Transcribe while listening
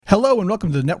Hello and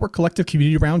welcome to the Network Collective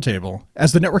Community Roundtable.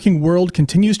 As the networking world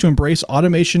continues to embrace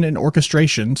automation and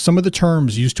orchestration, some of the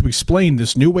terms used to explain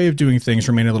this new way of doing things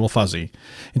remain a little fuzzy.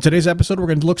 In today's episode, we're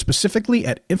going to look specifically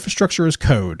at infrastructure as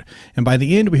code, and by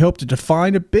the end, we hope to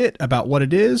define a bit about what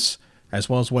it is, as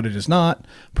well as what it is not,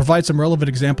 provide some relevant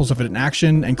examples of it in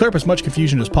action, and clear up as much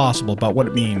confusion as possible about what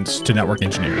it means to network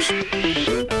engineers.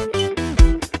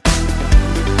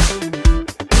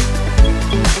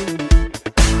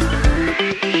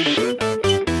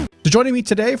 Joining me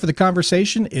today for the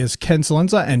conversation is Ken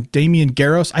Celenza and Damian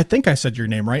Garros. I think I said your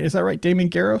name right. Is that right, Damian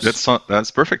Garros?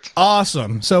 That's perfect.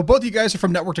 Awesome. So both of you guys are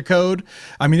from Network to Code.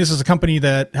 I mean, this is a company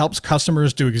that helps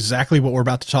customers do exactly what we're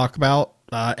about to talk about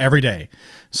every day.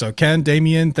 So Ken,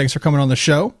 Damian, thanks for coming on the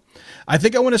show. I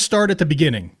think I want to start at the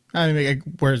beginning. I mean,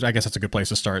 I guess that's a good place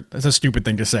to start. That's a stupid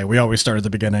thing to say. We always start at the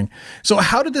beginning. So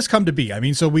how did this come to be? I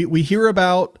mean, so we hear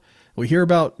about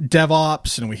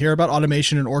DevOps and we hear about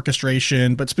automation and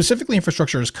orchestration, but specifically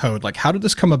infrastructure as code. Like, how did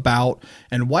this come about,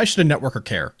 and why should a networker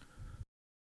care?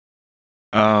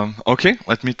 Okay,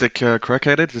 let me take a crack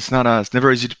at it. It's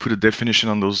never easy to put a definition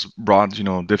on those broad,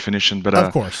 definition, but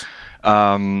of course.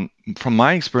 From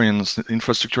my experience,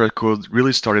 infrastructure as code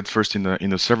really started first in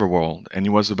the server world, and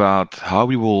it was about how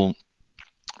we will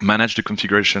manage the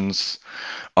configurations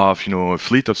of a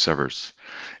fleet of servers.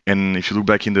 And if you look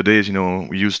back in the days,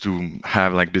 we used to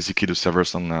have basically the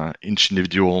servers on each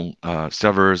individual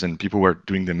servers, and people were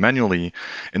doing them manually.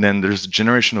 And then there's a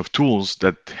generation of tools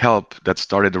that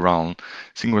started around,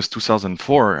 I think it was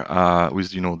 2004,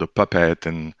 with the Puppet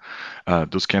and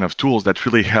those kind of tools that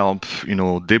really help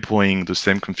deploying the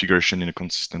same configuration in a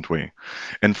consistent way.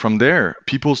 And from there,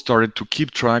 people started to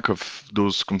keep track of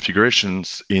those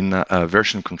configurations in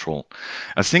version control.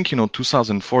 I think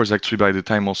 2004 is actually by the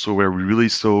time also where we really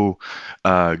saw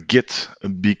Git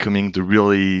becoming the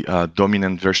really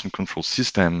dominant version control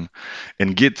system,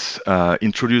 and Git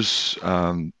introduced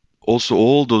also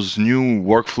all those new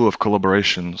workflow of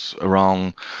collaborations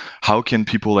around how can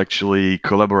people actually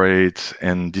collaborate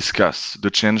and discuss the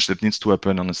change that needs to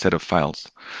happen on a set of files.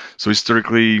 So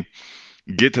historically,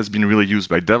 Git has been really used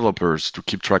by developers to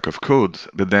keep track of code,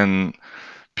 but then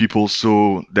people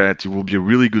saw that it will be a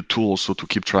really good tool also to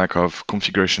keep track of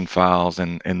configuration files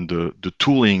and the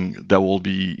tooling that will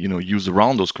be used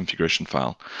around those configuration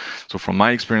files. So from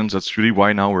my experience, that's really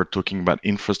why now we're talking about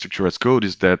infrastructure as code,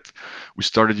 is that we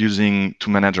started using to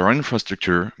manage our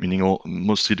infrastructure, meaning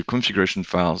mostly the configuration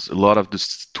files, a lot of the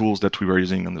tools that we were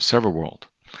using on the server world.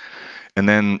 And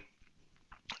then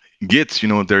Git,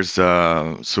 Git is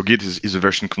a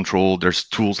version control. There's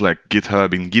tools like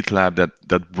GitHub and GitLab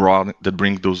that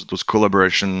bring those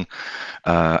collaboration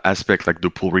aspect, like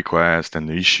the pull request and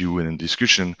the issue and the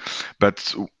discussion.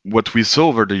 But what we saw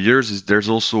over the years is there's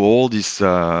also all this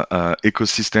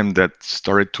ecosystem that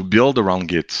started to build around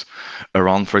Git,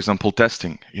 around, for example,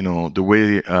 testing. The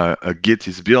way a Git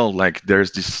is built,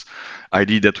 there's this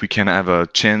idea that we can have a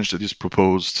change that is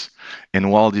proposed,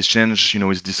 and while this change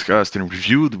is discussed and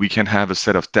reviewed, we can have a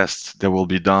set of tests that will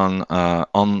be done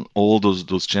on all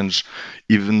those changes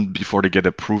even before they get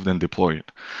approved and deployed.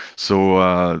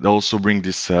 So they also bring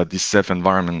this safe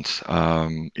environment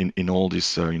in all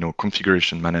this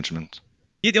configuration management.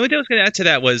 Yeah, the only thing I was going to add to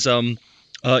that was a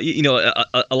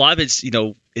lot of it's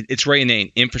it's right in the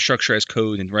name, infrastructure as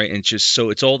code, and right, and it's just so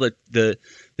it's all the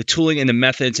tooling and the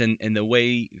methods and the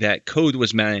way that code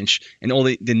was managed, and all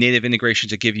the native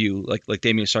integrations that give you, like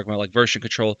Damian was talking about, like version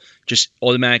control, just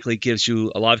automatically gives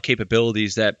you a lot of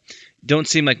capabilities that don't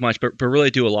seem like much, but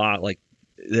really do a lot. Like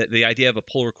the idea of a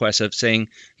pull request, of saying,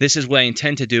 this is what I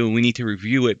intend to do, and we need to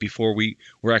review it before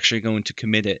we're actually going to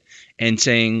commit it, and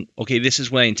saying, okay, this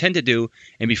is what I intend to do,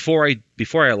 and before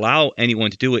I allow anyone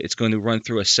to do it, it's going to run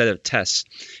through a set of tests.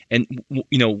 And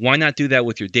why not do that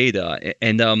with your data?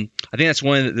 And I think that's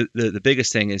one of the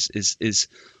biggest thing is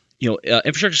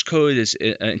infrastructure as code is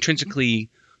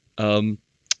intrinsically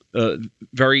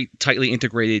very tightly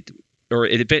integrated, or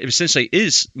it essentially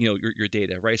is your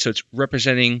data, right? So it's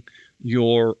representing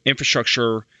your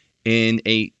infrastructure in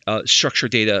a structured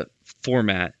data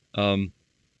format.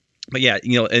 But yeah,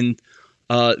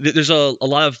 there's a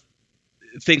lot of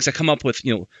things that come up with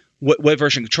what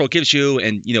version control gives you,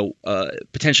 and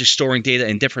potentially storing data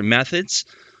in different methods.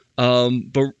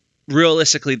 But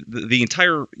realistically, the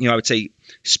entire I would say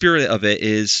spirit of it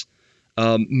is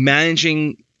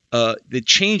managing the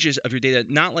changes of your data,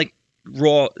 not like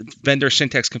raw vendor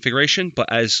syntax configuration,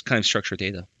 but as kind of structured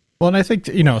data. Well, and I think,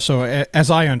 so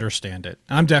as I understand it,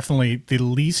 I'm definitely the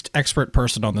least expert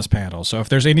person on this panel. So if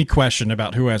there's any question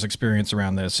about who has experience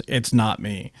around this, it's not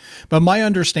me. But my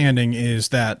understanding is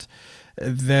that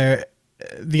the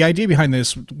idea behind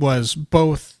this was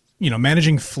both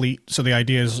managing fleet. So the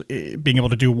idea is being able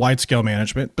to do wide scale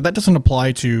management, but that doesn't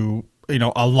apply to,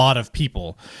 a lot of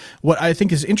people. What I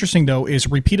think is interesting though is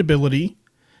repeatability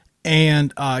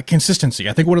and consistency.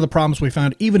 I think one of the problems we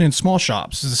found even in small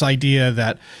shops is this idea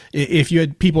that if you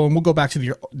had people, and we'll go back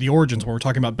to the origins when we're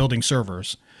talking about building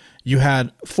servers, you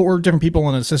had 4 different people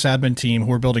on a sysadmin team who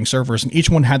were building servers, and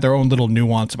each one had their own little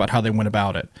nuance about how they went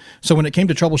about it. So when it came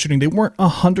to troubleshooting, they weren't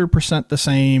 100% the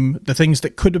same. The things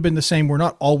that could have been the same were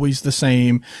not always the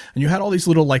same. And you had all these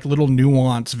little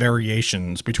nuance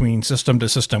variations between system to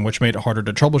system, which made it harder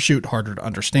to troubleshoot, harder to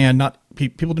understand.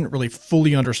 People didn't really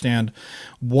fully understand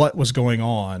what was going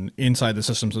on inside the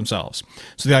systems themselves.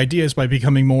 So the idea is by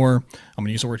becoming more, I'm going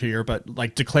to use a word here, but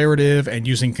like declarative and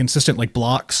using consistent like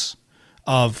blocks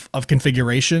of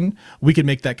configuration, we can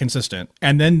make that consistent.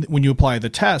 And then when you apply the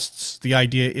tests, the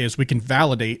idea is we can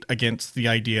validate against the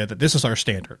idea that this is our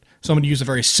standard. So I'm going to use a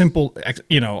very simple,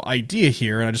 idea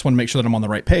here, and I just want to make sure that I'm on the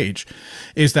right page,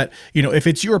 is that, if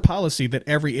it's your policy that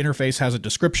every interface has a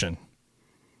description,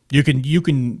 you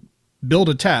can build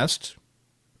a test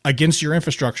against your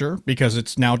infrastructure because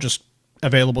it's now just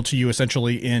available to you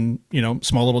essentially in,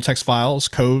 small little text files,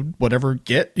 code, whatever,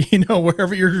 Git,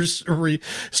 wherever you're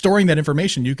storing that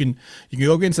information, you can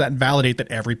go against that and validate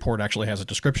that every port actually has a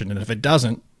description. And if it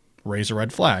doesn't, raise a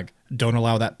red flag. Don't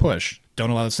allow that push. Don't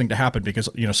allow this thing to happen because,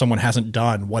 someone hasn't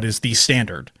done what is the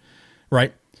standard,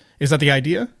 right? Is that the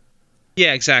idea?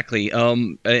 Yeah, exactly.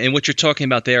 And what you're talking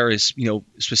about there is,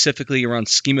 specifically around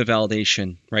schema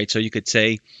validation, right? So you could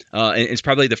say, and it's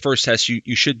probably the first test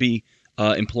you should be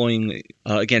employing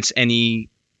against any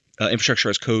infrastructure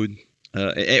as code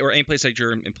or any place that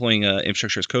you're employing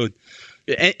infrastructure as code.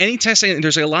 Any testing,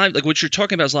 there's a lot of, what you're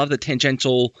talking about is a lot of the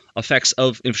tangential effects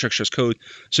of infrastructure as code.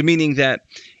 So meaning that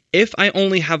if I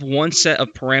only have one set of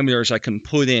parameters I can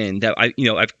put in that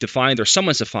I've defined or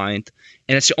someone's defined,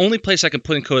 and it's the only place I can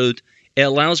put in code, it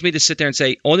allows me to sit there and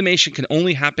say automation can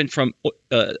only happen from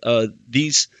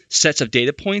these sets of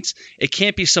data points. It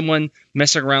can't be someone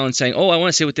messing around and saying, "Oh, I want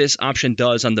to see what this option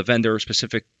does on the vendor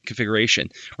specific configuration."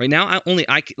 Right now,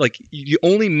 the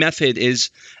only method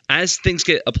is as things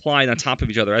get applied on top of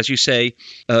each other. As you say,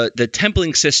 the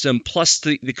templating system plus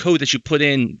the code that you put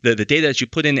in, the data that you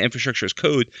put in the infrastructure as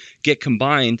code get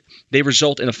combined. They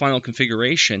result in a final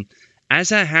configuration. As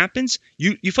that happens,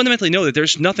 you fundamentally know that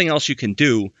there's nothing else you can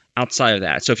do outside of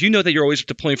that. So if you know that you're always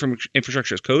deploying from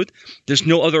infrastructure as code, there's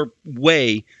no other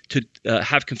way to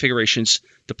have configurations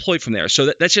deployed from there.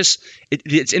 So that's just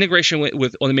its integration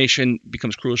with automation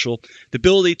becomes crucial. The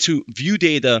ability to view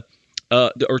data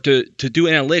or to do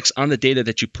analytics on the data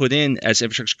that you put in as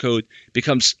infrastructure code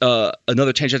becomes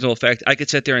another tangential effect. I could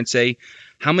sit there and say,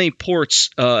 how many ports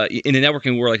in the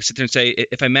networking world, I could sit there and say,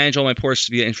 if I manage all my ports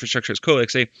via infrastructure as code, I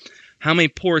could say, how many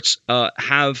ports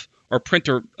have our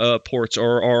printer ports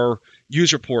or our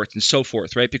user ports and so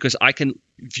forth, right? Because I can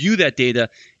view that data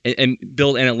and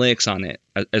build analytics on it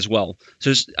as well.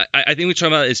 So I think what we're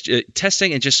talking about is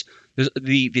testing and just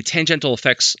the tangential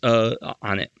effects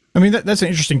on it. I mean, that's an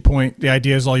interesting point. The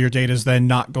idea is all your data is then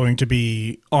not going to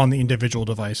be on the individual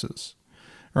devices,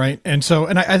 right? And so,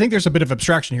 and I think there's a bit of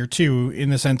abstraction here too,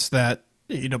 in the sense that,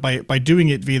 by doing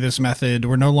it via this method,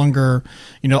 we're no longer,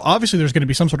 obviously there's going to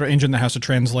be some sort of engine that has to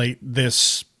translate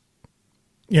this,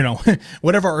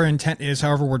 whatever our intent is,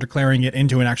 however we're declaring it,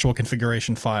 into an actual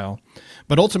configuration file.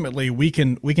 But ultimately, we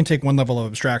can take one level of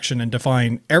abstraction and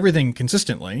define everything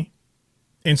consistently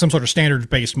in some sort of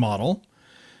standards-based model,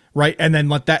 right? And then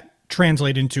let that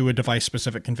translate into a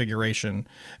device-specific configuration,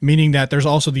 meaning that there's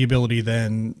also the ability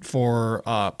then for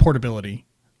portability.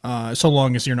 So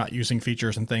long as you're not using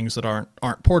features and things that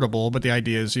aren't portable. But the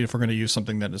idea is, if we're going to use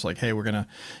something that is like, hey, we're going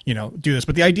to, do this.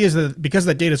 But the idea is that because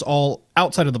that data is all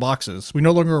outside of the boxes, we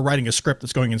no longer are writing a script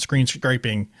that's going and screen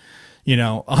scraping,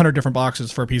 100 different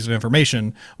boxes for a piece of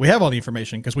information. We have all the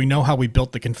information because we know how we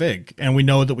built the config, and we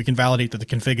know that we can validate that the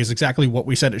config is exactly what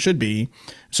we said it should be.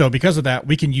 So because of that,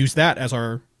 we can use that as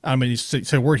our, I'm going to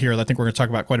say a word here that I think we're going to talk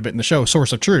about quite a bit in the show,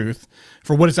 source of truth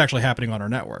for what is actually happening on our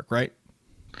network, right?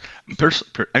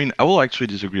 I will actually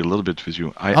disagree a little bit with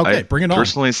you. I bring it on.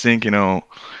 Personally think, a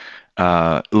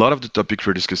lot of the topics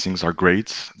we're discussing are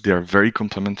great. They are very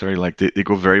complementary. Like they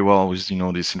go very well with,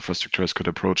 this infrastructure as code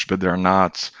approach, but they're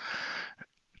not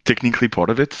technically part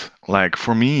of it. Like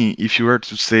for me, if you were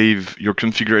to save your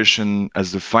configuration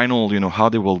as the final, how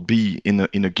they will be in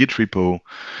a Git repo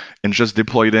and just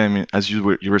deploy them as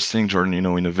you were saying, Jordan,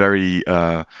 in a very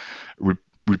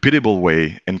repeatable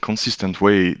way and consistent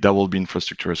way, that will be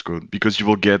infrastructure as code, because you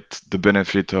will get the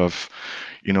benefit of,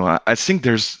 I think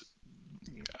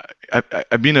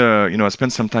I've been I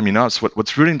spent some time in ops.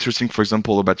 What's really interesting, for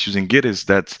example, about using Git is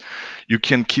that you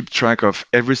can keep track of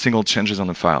every single changes on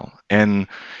the file, and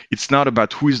it's not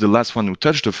about who is the last one who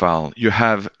touched the file. You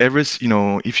have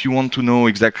if you want to know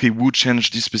exactly who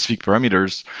changed these specific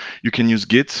parameters, you can use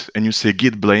Git and you say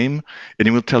Git blame, and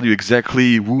it will tell you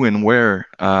exactly who and where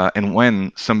and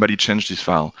when somebody changed this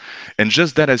file. And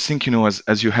just that, I think,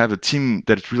 as you have a team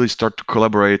that really start to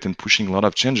collaborate and pushing a lot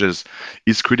of changes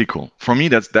is critical. For me,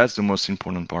 that's the most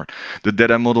important part. The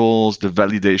data models, the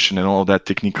validation, and all that.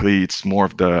 Technically, it's more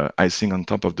of the icing on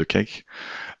top of the cake.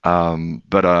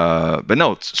 But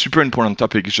no, it's a super important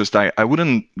topic. It's just I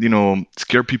wouldn't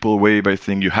scare people away by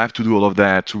saying you have to do all of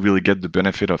that to really get the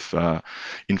benefit of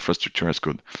infrastructure as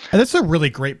code. And that's a really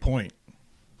great point.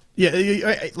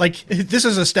 Yeah, like this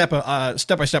is a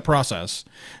step-by-step process.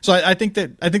 So I think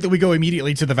that we go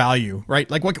immediately to the value, right?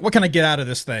 Like what can I get out of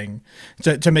this thing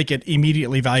to make it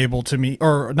immediately valuable to me,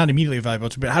 or not immediately valuable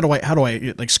to me, but how do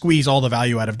I like squeeze all the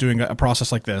value out of doing a process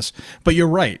like this? But you're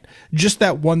right. Just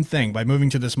that one thing, by moving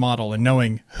to this model and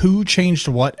knowing who changed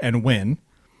what and when,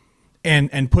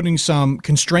 and putting some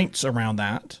constraints around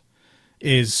that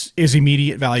is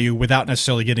immediate value without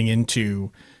necessarily getting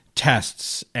into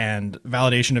tests and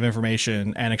validation of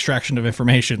information and extraction of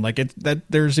information. Like that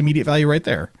there's immediate value right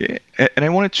there. Yeah, and I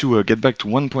wanted to get back to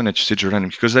one point that you said, Jordan,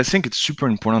 because I think it's super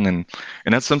important,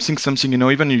 and that's something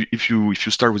even if you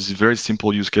start with this very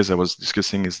simple use case I was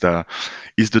discussing is the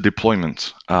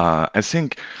deployment. I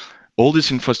think all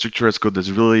this infrastructure as code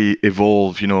has really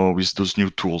evolved, with those new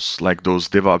tools, like those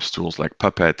DevOps tools like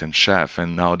Puppet and Chef,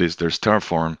 and nowadays there's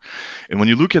Terraform. And when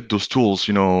you look at those tools,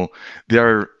 they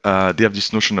have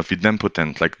this notion of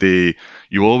idempotent, like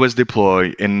you always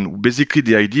deploy, and basically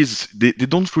the idea is they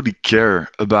don't really care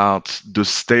about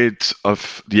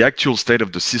the actual state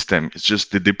of the system. It's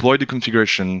just they deploy the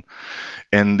configuration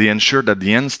and they ensure that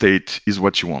the end state is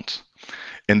what you want.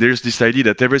 And there's this idea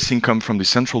that everything comes from the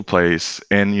central place,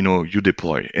 and you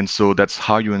deploy, and so that's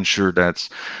how you ensure that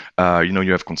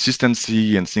you have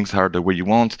consistency and things are the way you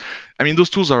want. I mean, those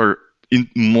tools are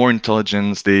more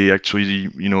intelligence. They actually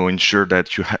ensure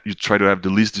that you try to have the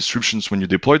least disruptions when you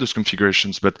deploy those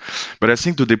configurations. But I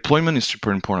think the deployment is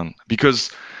super important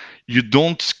because you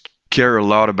don't care a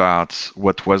lot about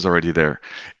what was already there.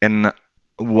 And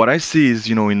what I see is,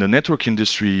 in the network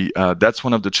industry, that's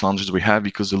one of the challenges we have,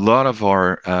 because a lot of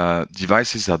our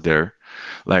devices out there,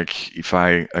 like if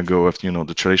I go with,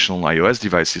 the traditional iOS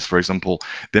devices, for example,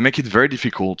 they make it very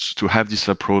difficult to have this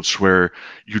approach where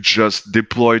you just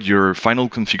deployed your final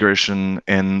configuration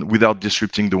and without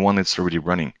disrupting the one that's already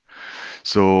running.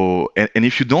 So, and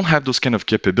if you don't have those kind of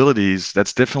capabilities,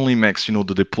 that's definitely makes, the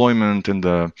deployment and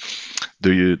the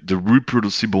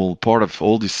reproducible part of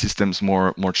all these systems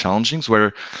more challenging.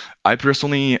 Where I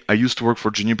used to work for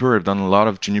Juniper. I've done a lot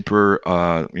of Juniper,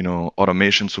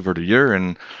 automations over the year,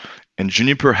 and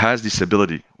Juniper has this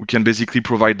ability. We can basically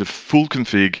provide the full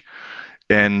config,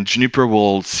 and Juniper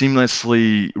will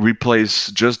seamlessly replace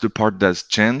just the part that's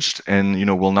changed, and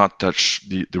will not touch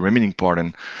the remaining part.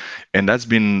 And that's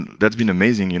been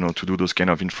amazing, to do those kind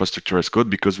of infrastructure as code,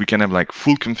 because we can have like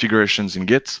full configurations in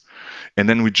Git, and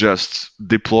then we just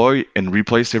deploy and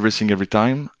replace everything every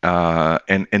time,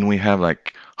 and we have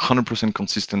like 100%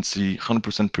 consistency,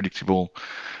 100% predictable.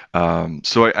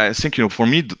 So I think for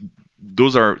me,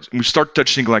 we start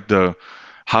touching like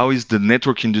how is the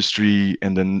network industry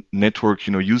and the network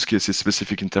use cases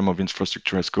specific in terms of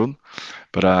infrastructure as code.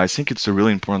 But I think it's a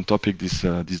really important topic. These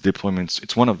deployments,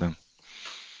 it's one of them.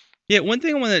 Yeah, one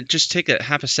thing I want to just take a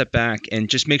half a step back and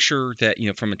just make sure that,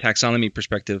 from a taxonomy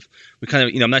perspective, we kind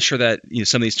of, I'm not sure that,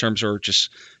 some of these terms are just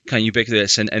kind of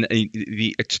ubiquitous, and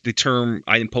the term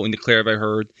idempotent declarative I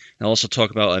heard, and I'll also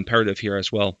talk about imperative here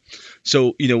as well.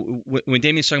 So, when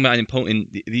Damien's talking about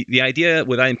idempotent, the idea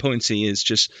with idempotency is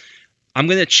just, I'm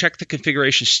going to check the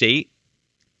configuration state,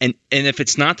 and if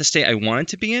it's not the state I want it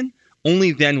to be in,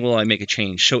 only then will I make a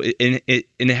change. So it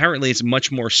inherently is a much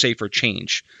more safer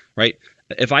change, right?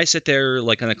 If I sit there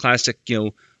like on a classic,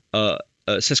 Cisco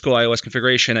iOS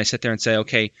configuration, I sit there and say,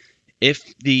 okay,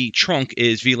 if the trunk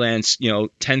is VLANs,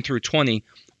 10 through 20,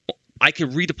 I could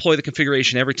redeploy the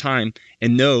configuration every time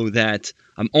and know that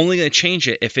I'm only going to change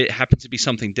it if it happens to be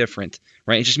something different,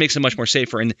 right? It just makes it much more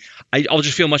safer, and I'll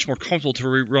just feel much more comfortable to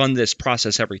rerun this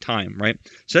process every time, right?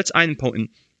 So that's idempotent.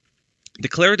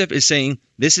 Declarative is saying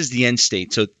this is the end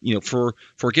state. So, for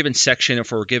a given section or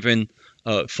for a given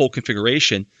full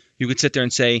configuration, you could sit there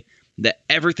and say that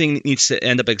everything needs to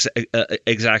end up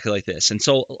exactly like this. And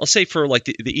so I'll say for like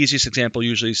the easiest example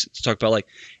usually is to talk about like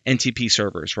NTP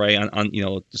servers, right?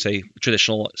 On say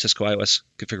traditional Cisco iOS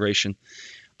configuration.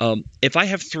 If I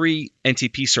have 3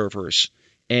 NTP servers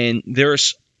and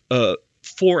there's 4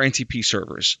 NTP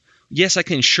servers. Yes, I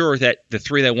can ensure that the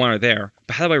 3 that I want are there,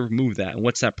 but how do I remove that? And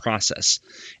what's that process?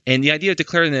 And the idea of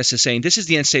declaring this is saying this is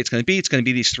the end state it's going to be. It's going to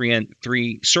be these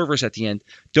 3 servers at the end.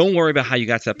 Don't worry about how you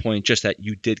got to that point, just that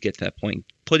you did get to that point.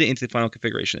 Put it into the final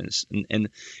configuration in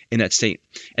that state.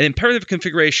 And imperative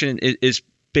configuration is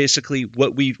basically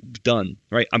what we've done,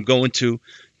 right? I'm going to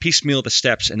piecemeal the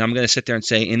steps, and I'm going to sit there and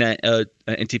say in that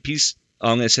NTP,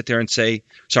 I'm going to sit there and say,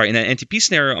 in that NTP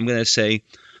scenario, I'm going to say,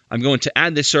 I'm going to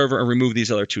add this server and remove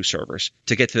these other 2 servers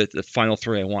to get to the final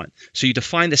 3 I want. So you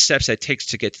define the steps that it takes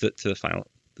to get to the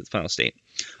final state.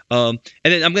 And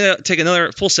then I'm going to take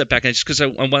another full step back, and just because I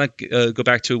want to go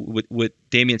back to what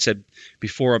Damien said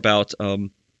before about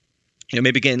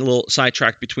maybe getting a little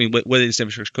sidetracked between what is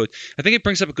infrastructure code. I think it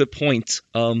brings up a good point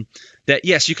that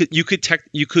yes, you could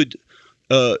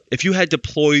if you had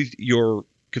deployed your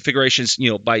configurations,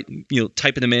 by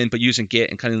typing them in, but using Git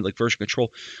and kind of like version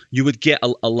control, you would get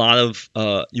a lot of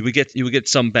you would get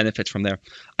some benefits from there.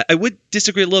 I would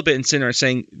disagree a little bit in Sinner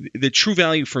saying the true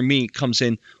value for me comes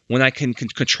in when I can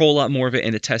control a lot more of it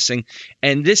in the testing,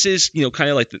 and this is kind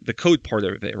of like the code part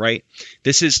of it, right?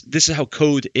 This is how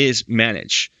code is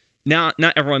managed. Now,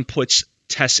 not everyone puts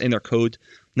tests in their code.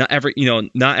 Not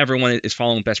everyone is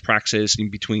following best practices in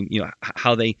between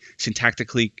how they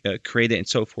syntactically create it and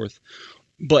so forth.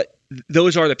 But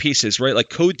those are the pieces, right? Like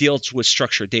code deals with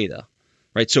structured data,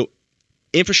 right? So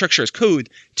infrastructure as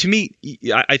code, to me,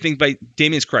 I think by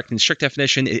Damien's correct. In strict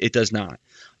definition, it does not.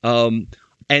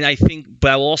 And I think,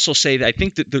 but I will also say that I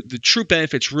think that the true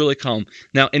benefits really come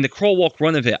now in the crawl, walk,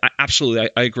 run of it. I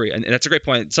agree, and that's a great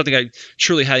point. It's something I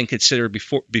truly hadn't considered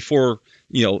before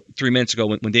 3 minutes ago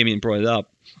when Damien brought it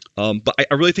up. But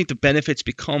I really think the benefits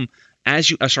become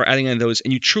as you start adding in those,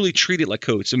 and you truly treat it like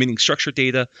code. So meaning structured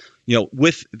data,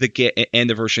 with the Git and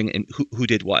the versioning and who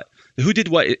did what. The who did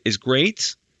what is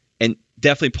great and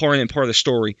definitely part of the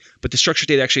story. But the structured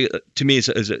data actually, to me, is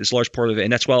a large part of it,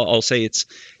 and that's why I'll say it's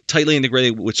tightly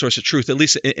integrated with source of truth, at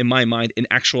least in my mind, in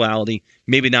actuality,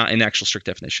 maybe not in actual strict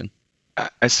definition.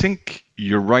 I think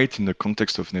you're right in the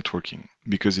context of networking,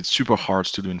 because it's super hard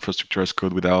to do infrastructure as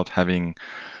code without having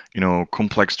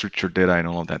complex structured data and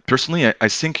all of that. Personally, I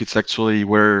think it's actually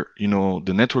where, the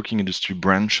networking industry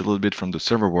branched a little bit from the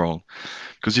server world.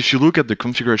 Because if you look at the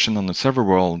configuration on the server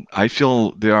world, I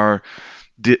feel they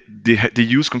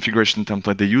use configuration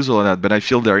template, they use all of that, but I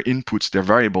feel their inputs, their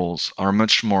variables are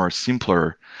much more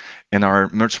simpler and are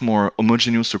much more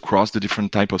homogeneous across the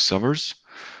different type of servers.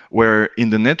 Where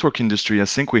in the network industry, I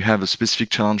think we have a specific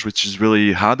challenge, which is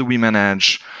really how do we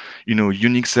manage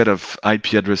unique set of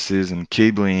IP addresses and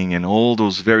cabling and all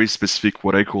those very specific,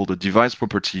 what I call the device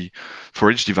property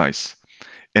for each device.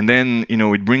 And then,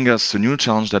 it brings us a new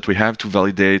challenge that we have to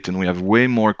validate, and we have way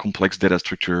more complex data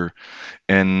structure,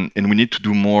 and we need to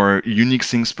do more unique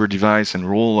things per device and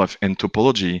role and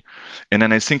topology. And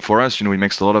then I think for us, it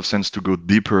makes a lot of sense to go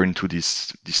deeper into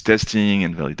this testing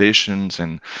and validations.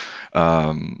 And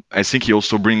I think he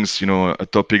also brings, a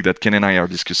topic that Ken and I are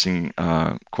discussing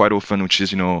quite often, which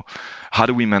is, how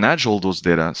do we manage all those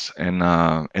data? And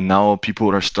now people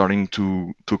are starting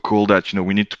to call that,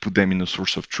 we need to put them in a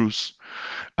source of truth.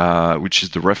 Which is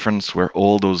the reference where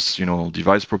all those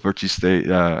device properties they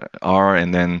are,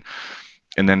 and then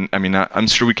I mean I'm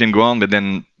sure we can go on, but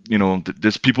then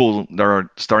there's people that are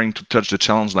starting to touch the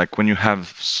challenge, like when you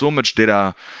have so much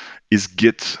data, is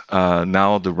Git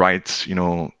now the right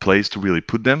place to really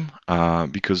put them?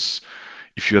 Because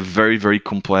if you have very, very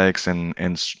complex and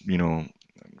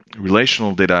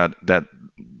relational data,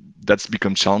 that's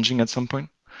become challenging at some point.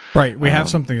 Right. We have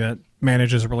something that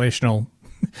manages relational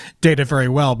data very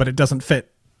well, but it doesn't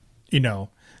fit,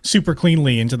 super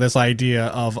cleanly into this idea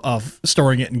of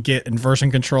storing it in Git and version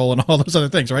control and all those other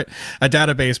things, right? A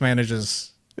database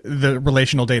manages the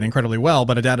relational data incredibly well,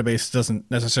 but a database doesn't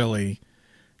necessarily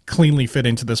cleanly fit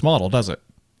into this model, does it?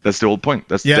 That's the whole point.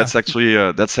 That's actually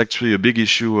a big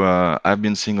issue I've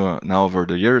been seeing now over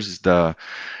the years, is the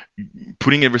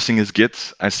putting everything as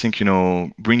Git, I think,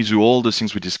 brings you all the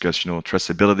things we discussed,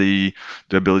 traceability,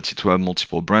 the ability to have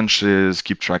multiple branches,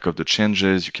 keep track of the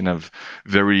changes. You can have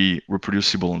very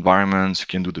reproducible environments. You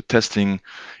can do the testing.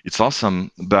 It's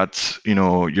awesome, but,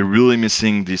 you're really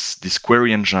missing this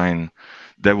query engine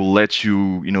that will let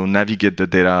you, navigate the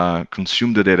data,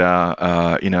 consume the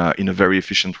data in a very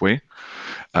efficient way.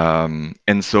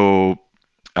 And so,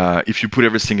 if you put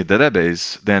everything in a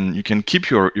database, then you can keep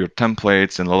your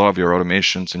templates and a lot of your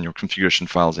automations and your configuration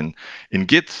files in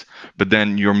Git, but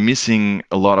then you're missing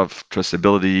a lot of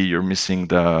traceability. You're missing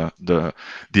the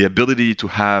ability to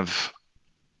have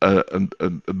a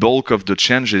bulk of the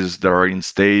changes that are in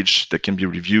stage that can be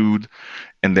reviewed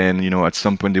and then at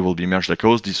some point they will be merged, like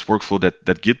this workflow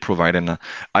that Git provide. And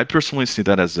I personally see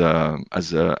that as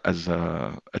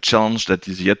a challenge that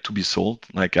is yet to be solved.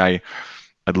 Like I'd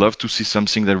love to see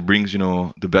something that brings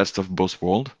the best of both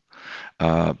worlds,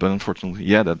 but unfortunately,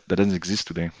 that doesn't exist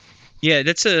today. Yeah,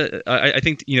 I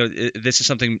think this is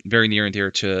something very near and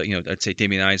dear to I'd say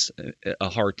Damien and I's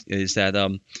heart, is that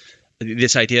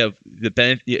this idea of the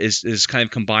benefit is kind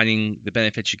of combining the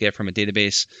benefits you get from a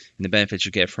database and the benefits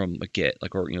you get from a Git,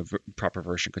 or proper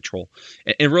version control.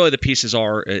 And really the pieces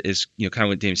is kind of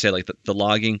what Damien said, like the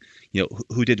logging,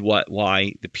 who did what,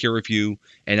 why, the peer review,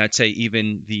 and I'd say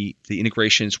even the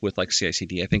integrations with like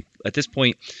CI/CD. I think at this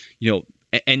point,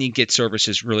 any Git service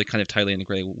is really kind of tightly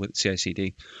integrated with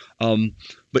CI/CD.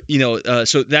 But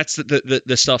so that's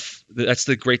the stuff. That's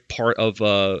the great part of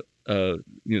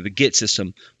the Git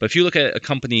system. But if you look at a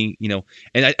company,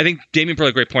 and I think Damien brought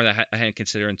a great point that I hadn't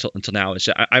considered until now, is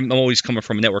I'm always coming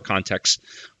from a network context,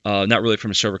 not really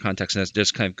from a server context, and that's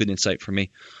just kind of good insight for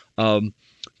me.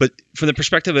 But from the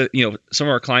perspective of some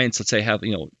of our clients, let's say have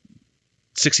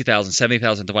 60,000,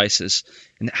 70,000 devices,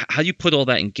 and how do you put all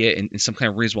that in Git in some kind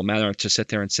of reasonable manner to sit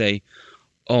there and say,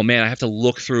 oh man, I have to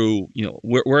look through,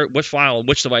 what file,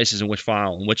 which device is in which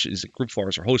file, and which is it group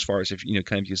files or host files, if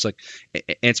kind of use like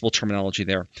Ansible terminology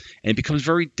there, and it becomes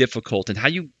very difficult. And how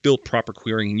you build proper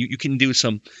querying, you can do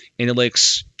some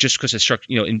analytics just because it's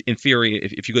structured. In theory,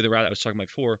 if you go the route I was talking about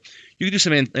before, you can do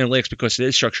some analytics because it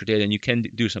is structured data, and you can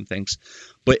do some things,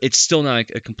 but it's still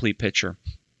not a complete picture.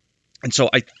 And so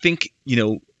I think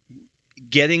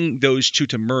getting those two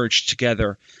to merge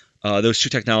together. Those two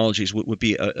technologies would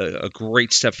be a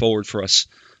great step forward for us,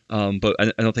 but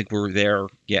I don't think we're there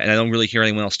yet, and I don't really hear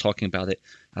anyone else talking about it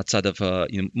outside of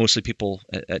mostly people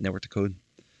at Network to Code.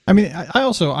 I mean,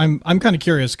 I'm kind of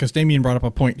curious because Damien brought up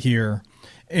a point here,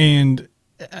 and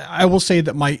I will say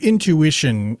that my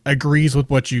intuition agrees with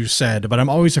what you said, but I'm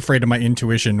always afraid of my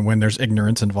intuition when there's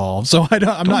ignorance involved. So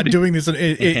I'm not doing this.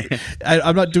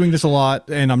 I'm not doing this a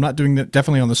lot, and I'm not doing that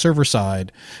definitely on the server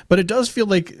side. But it does feel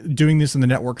like doing this in the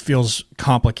network feels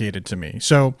complicated to me.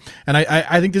 So, and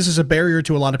I think this is a barrier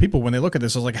to a lot of people when they look at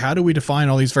this. It's like, how do we define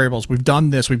all these variables? We've done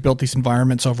this. We've built these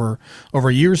environments over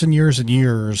years and years and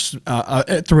years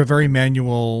through a very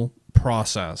manual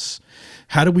process.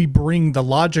 How do we bring the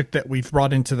logic that we've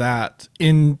brought into that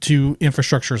into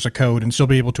infrastructure as a code and still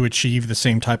be able to achieve the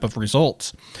same type of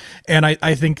results? And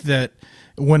I think that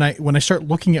when I start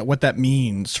looking at what that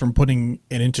means from putting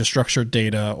it into structured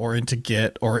data or into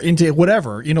Git or into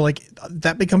whatever,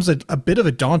 that becomes a bit of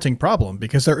a daunting problem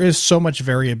because there is so much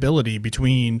variability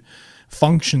between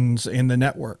functions in the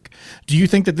network. Do you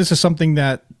think that this is something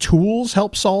that tools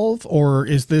help solve, or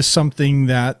is this something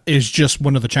that is just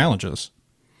one of the challenges?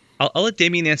 I'll let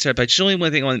Damien answer that, but just the only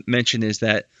one thing I want to mention is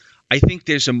that I think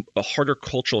there's a harder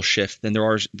cultural shift than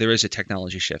there is a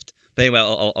technology shift. But anyway,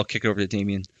 I'll kick it over to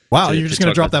Damien. Wow, you're just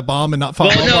going to drop that bomb and not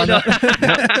follow up on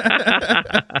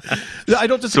that? I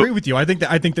don't disagree with you. I think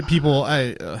that people,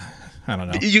 I don't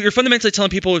know. You're fundamentally telling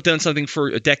people who've done something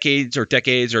for decades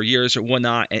or years or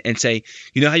whatnot, and say,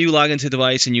 how you log into the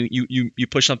device and you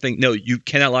push something. No, you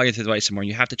cannot log into the device anymore.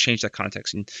 You have to change that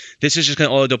context, and this is just going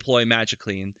to auto deploy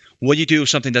magically. And what do you do if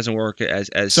something doesn't work as?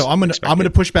 So I'm going to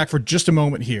push back for just a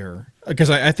moment here because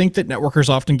I think that networkers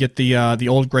often get the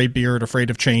old gray beard, afraid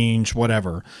of change,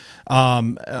 whatever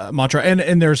mantra,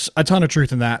 and there's a ton of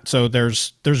truth in that. So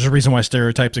there's a reason why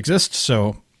stereotypes exist.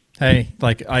 So. Hey,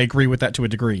 I agree with that to a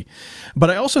degree. But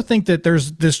I also think that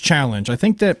there's this challenge. I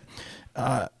think that,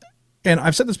 and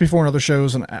I've said this before in other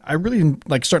shows, and I really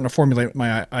like starting to formulate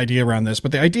my idea around this,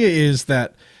 but the idea is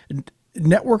that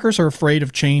networkers are afraid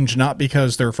of change not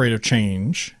because they're afraid of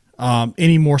change,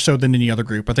 any more so than any other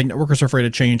group. I think networkers are afraid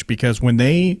of change because when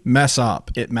they mess up,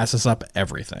 it messes up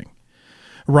everything.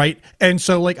 Right. And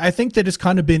so I think that it's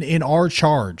kind of been in our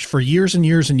charge for years and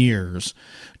years and years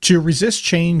to resist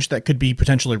change that could be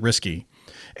potentially risky.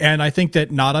 And I think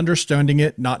that not understanding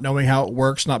it, not knowing how it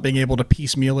works, not being able to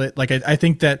piecemeal it, I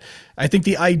think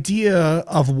the idea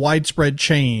of widespread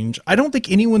change, I don't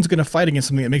think anyone's going to fight against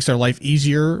something that makes their life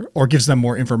easier or gives them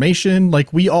more information.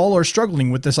 We all are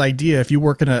struggling with this idea, if you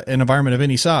work in an environment of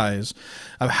any size,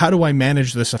 of how do I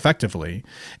manage this effectively?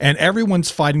 And everyone's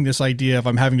fighting this idea of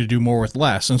I'm having to do more with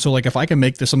less. And so if I can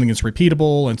make this something that's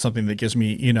repeatable and something that gives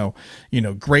me,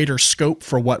 greater scope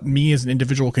for what me as an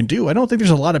individual can do, I don't think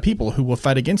there's a lot of people who will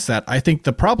fight against that. I think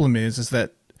the problem is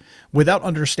that without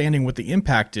understanding what the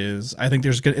impact is, I think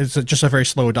it's just a very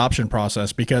slow adoption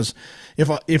process, because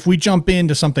if we jump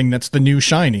into something that's the new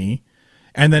shiny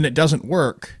and then it doesn't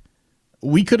work,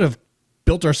 we could have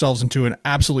built ourselves into an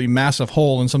absolutely massive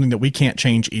hole in something that we can't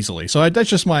change easily. So that's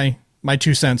just my my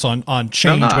 2 cents on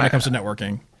change when it comes to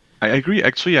networking. I agree.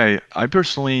 Actually, I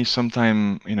personally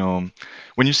sometimes,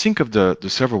 when you think of the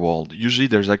server world, usually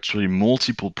there's actually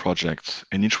multiple projects,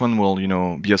 and each one will,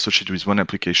 be associated with one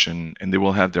application, and they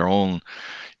will have their own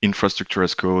infrastructure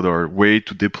as code or way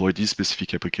to deploy these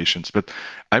specific applications. But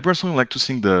I personally like to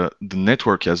think the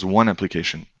network as one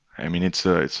application. I mean, it's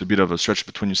a bit of a stretch,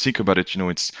 but when you think about it,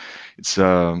 it's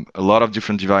a lot of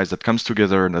different devices that comes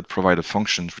together and that provide a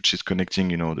function, which is connecting,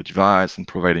 the device and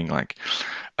providing like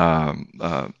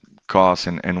costs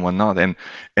and whatnot.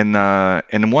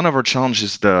 And one of our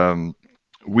challenges is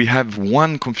we have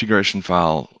one configuration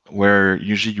file where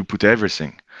usually you put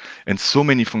everything and so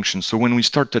many functions. So when we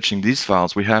start touching these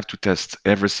files, we have to test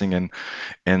everything and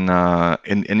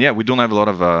yeah, we don't have a lot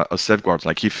of safeguards.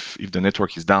 Like if the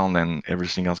network is down, then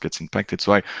everything else gets impacted.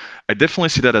 So I definitely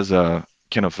see that as a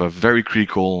kind of a very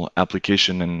critical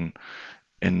application, and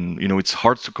it's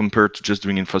hard to compare to just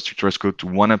doing infrastructure as code to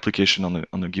one application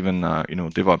on a given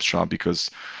DevOps job,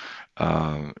 because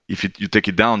if you take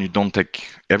it down, you don't take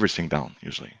everything down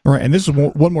usually. Right, and this is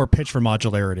one more pitch for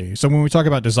modularity. So when we talk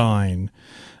about design,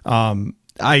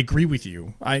 I agree with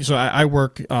you. I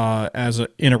work in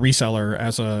a reseller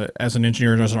as an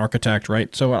engineer and as an architect,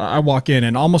 right? So I walk in,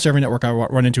 and almost every network I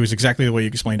run into is exactly the way you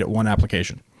explained it. One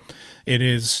application. It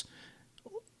is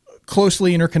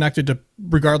closely interconnected to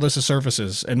regardless of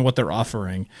services and what they're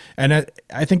offering. And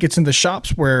I think it's in the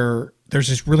shops where there's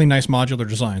this really nice modular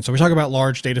design. So we talk about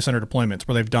large data center deployments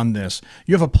where they've done this.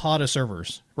 You have a pod of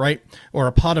servers, right? Or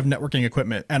a pod of networking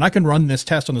equipment. And I can run this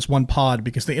test on this one pod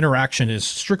because the interaction is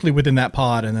strictly within that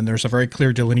pod. And then there's a very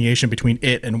clear delineation between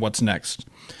it and what's next.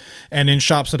 And in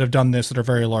shops that have done this, that are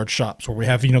very large shops, where we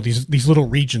have these little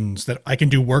regions that I can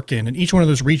do work in, and each one of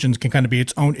those regions can kind of be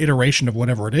its own iteration of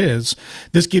whatever it is.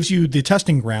 This gives you the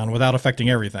testing ground without affecting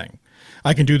everything.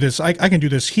 I can do this. I can do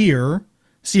this here,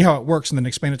 see how it works, and then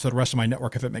expand it to the rest of my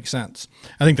network if it makes sense.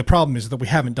 I think the problem is that we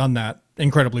haven't done that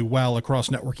incredibly well across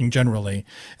networking generally.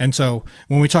 And so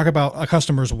when we talk about a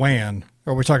customer's WAN,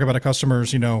 or we talk about a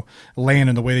customer's, LAN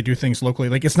and the way they do things locally,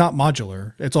 like it's not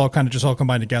modular. It's all kind of just all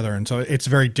combined together. And so it's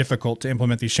very difficult to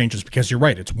implement these changes because you're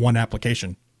right. It's one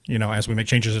application. As we make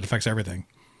changes, it affects everything.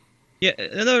 Yeah.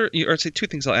 I'd say two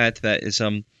things I'll add to that is,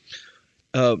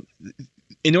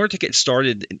 in order to get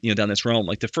started, down this realm,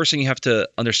 like the first thing you have to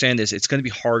understand is it's going to be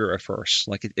harder at first.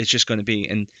 Like it's just going to be,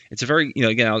 and it's a very,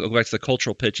 again, I'll go back to the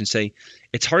cultural pitch and say,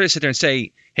 it's hard to sit there and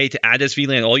say, hey, to add this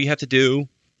VLAN, all you have to do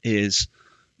is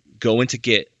go into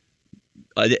Git,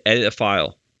 edit a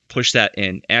file, push that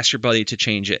in, ask your buddy to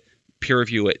change it, peer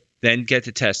review it, then get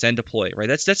to test, then deploy it, right?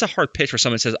 That's a hard pitch where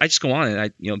someone says, I just go on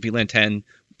and VLAN 10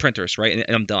 printers, right?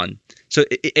 And I'm done. So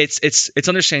it's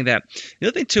understanding that. The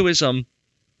other thing too is,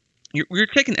 you're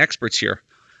taking experts here.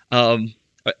 Let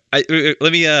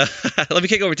me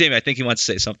kick over to Damien. I think he wants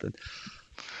to say something.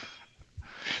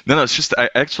 No, it's just I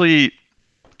actually,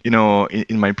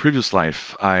 in my previous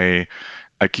life, I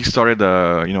kickstarted.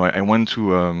 I went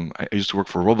to. I used to work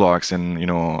for Roblox, and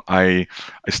I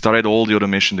started all the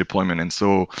automation deployment. And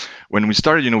so when we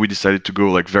started, we decided to go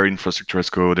like very infrastructure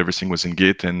as code. Everything was in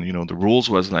Git, and the rules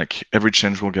was like every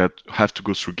change will have to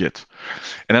go through Git.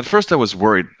 And at first I was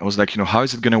worried. I was like, how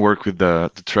is it going to work with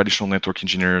the traditional network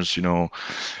engineers?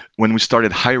 When we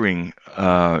started hiring,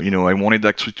 I wanted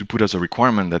actually to put as a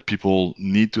requirement that people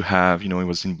need to have, it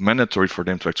was mandatory for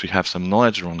them to actually have some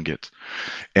knowledge around Git.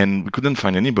 And we couldn't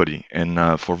find anybody.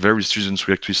 And for various reasons,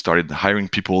 we actually started hiring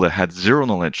people that had zero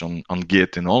knowledge on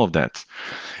Git and all of that.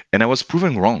 And I was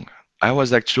proven wrong.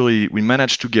 We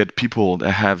managed to get people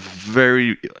that have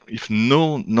if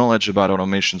no knowledge about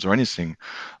automations or anything,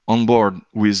 on board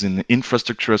with an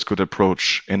infrastructure as code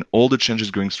approach and all the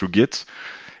changes going through Git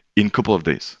in a couple of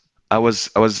days. I was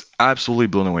absolutely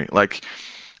blown away. Like,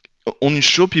 only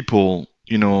show people,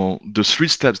 the 3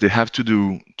 steps they have to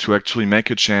do to actually make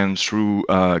a change through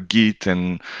Git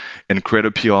and create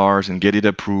a PRs and get it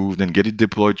approved and get it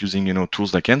deployed using,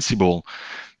 tools like Ansible.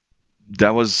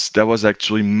 That was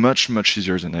actually much, much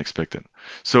easier than I expected.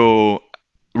 So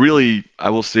really, I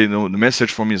will say, the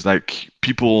message for me is like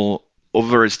people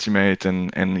overestimate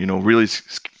and really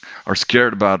are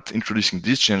scared about introducing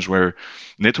this change where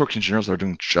network engineers are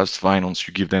doing just fine once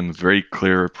you give them a very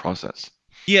clear process.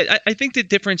 Yeah, I think the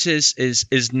difference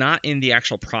is not in the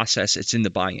actual process; it's in the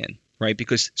buy-in, right?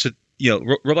 Because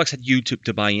Roblox had you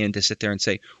to buy in, to sit there and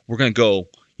say, we're going to go,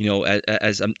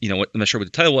 as I'm not sure what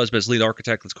the title was, but as lead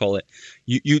architect, let's call it.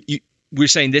 we're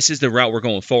saying this is the route we're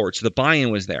going forward. So the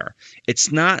buy-in was there.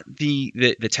 It's not the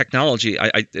technology.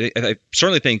 I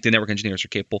certainly think the network engineers are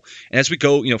capable. And as we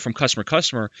go, from customer to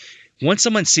customer, once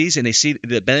someone sees it and they see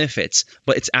the benefits,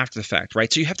 but it's after the fact,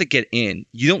 right? So you have to get in.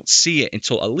 You don't see it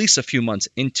until at least a few months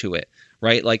into it,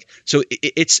 right? Like, so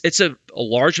it's a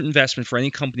large investment for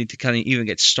any company to kind of even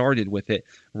get started with it,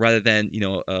 rather than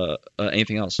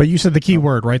anything else. But you said the key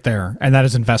word right there, and that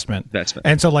is investment.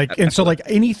 And so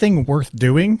anything worth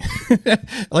doing,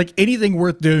 anything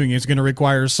worth doing is going to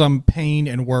require some pain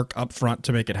and work up front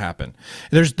to make it happen.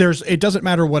 It doesn't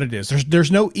matter what it is.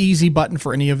 There's no easy button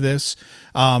for any of this.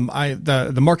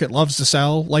 The market loves to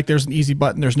sell like there's an easy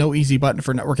button. There's no easy button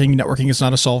for networking. Networking is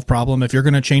not a solved problem. If you're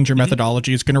going to change your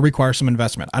methodology, it's going to require some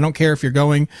investment. I don't care if you're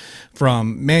going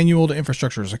from manual to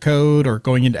infrastructure as a code, or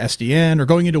going into SDN, or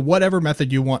going into whatever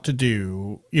method you want to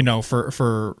do,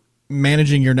 for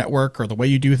managing your network or the way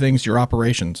you do things, your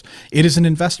operations. It is an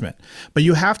investment, but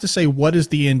you have to say, what is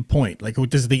the end point? Like,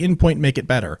 does the end point make it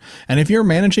better? And if you're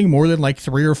managing more than like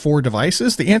 3 or 4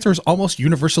 devices, the answer is almost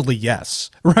universally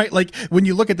yes, right? Like, when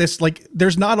you look at this, like,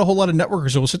 there's not a whole lot of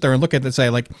networkers who will sit there and look at it and say,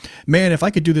 like, man, if I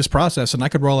could do this process and I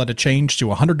could roll out a change to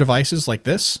 100 devices like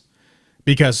this,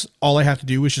 because all I have to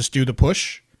do is just do the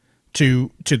push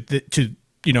to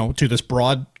this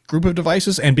broad group of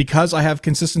devices, and because I have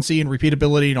consistency and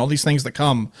repeatability and all these things that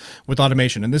come with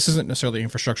automation, and this isn't necessarily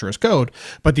infrastructure as code,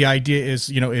 but the idea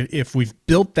is, if we've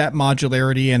built that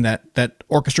modularity and that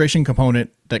orchestration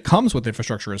component that comes with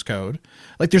infrastructure as code,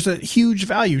 like, there's a huge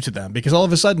value to them, because all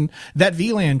of a sudden that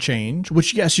VLAN change,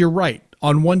 which, yes, you're right,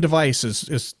 on one device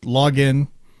is log in,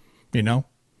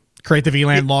 create the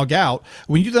VLAN, log out.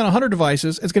 When you do that on 100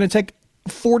 devices, it's going to take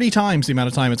 40 times the amount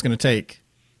of time it's going to take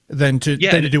than to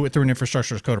do it through an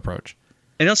infrastructure as code approach.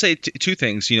 And I'll say two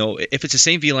things. If it's the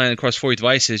same VLAN across 40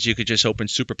 devices, you could just open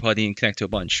Super PuTTY and connect to a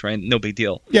bunch, right? No big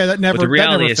deal. Yeah, that never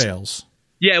fails.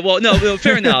 Yeah, well, no,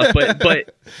 fair enough.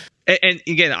 But and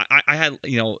again, I had,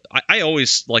 I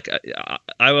always, like,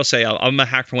 I will say, I'm a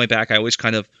hack from way back. I always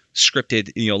kind of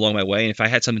scripted, along my way. And if I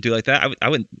had something to do like that, I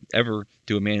wouldn't ever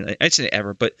do a manual. I'd say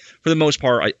ever, but for the most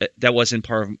part, that wasn't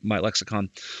part of my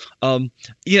lexicon.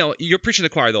 You're preaching to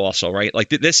the choir though, also, right? Like,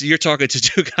 this, you're talking to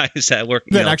 2 guys that work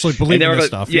that actually believe in this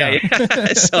stuff. Yeah.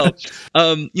 So,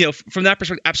 from that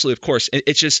perspective, absolutely, of course.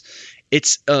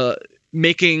 It's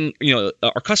making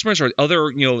our customers or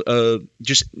other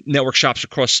just network shops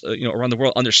across around the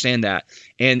world understand that,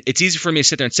 and it's easy for me to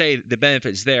sit there and say the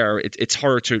benefits there. It's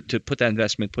harder to put that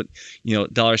investment, put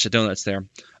dollars to donuts there.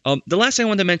 The last thing I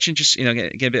wanted to mention, just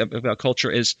again a bit about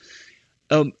culture, is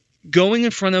going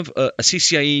in front of a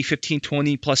CCIE 15,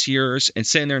 20 plus years and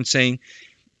sitting there and saying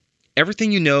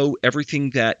everything everything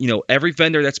that every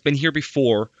vendor that's been here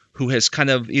before who has kind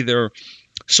of either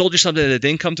sold you something that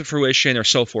didn't come to fruition or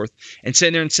so forth, and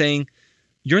sitting there and saying,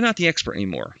 you're not the expert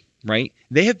anymore, right?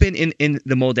 They have been in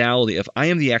the modality of, I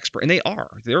am the expert, and they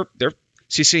are. They're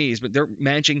CCAs, but they're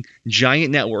managing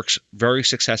giant networks very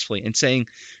successfully, and saying,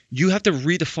 you have to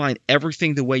redefine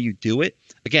everything the way you do it.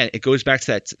 Again, it goes back to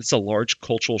that. It's a large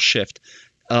cultural shift.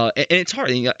 And it's hard.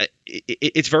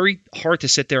 It's very hard to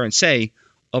sit there and say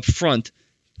up front,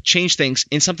 change things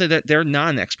in something that they're not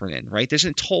an expert in, right? There's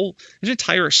an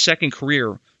entire second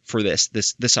career for this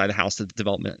side of the house, the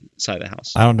development side of the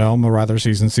house. I don't know. I'm a rather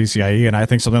seasoned CCIE, and I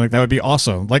think something like that would be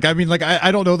awesome. Like, I mean, like,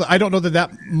 I don't know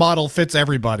that model fits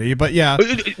everybody, but yeah.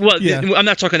 Well, yeah. I'm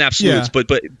not talking absolutes, but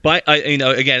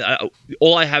again,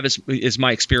 all I have is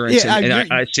my experience, and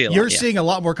I see a lot. You're seeing a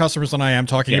lot more customers than I am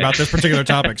talking about this particular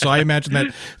topic, so I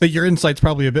imagine that your insight's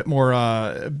probably a bit more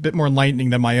enlightening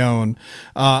than my own.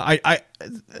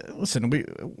 Listen,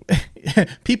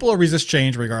 people resist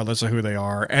change regardless of who they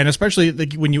are, and especially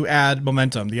when you add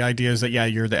momentum. The idea is that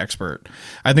you're the expert.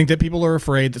 I think that people are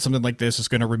afraid that something like this is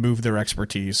going to remove their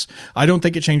expertise. I don't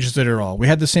think it changes it at all. We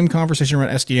had the same conversation around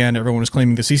SDN. Everyone was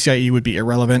claiming the CCIE would be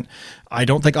irrelevant. I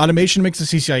don't think automation makes the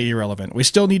CCIE irrelevant. We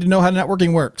still need to know how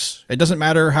networking works. It doesn't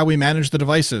matter how we manage the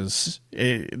devices.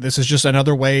 This is just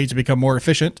another way to become more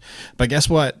efficient. But guess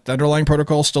what? The underlying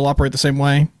protocols still operate the same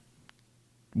way.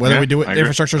 Whether we do it with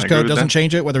infrastructure as code doesn't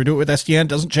change it. Whether we do it with SDN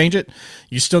doesn't change it.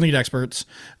 You still need experts.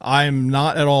 I'm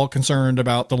not at all concerned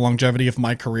about the longevity of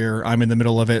my career. I'm in the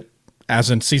middle of it. As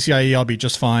in CCIE, I'll be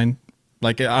just fine.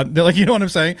 Like you know what I'm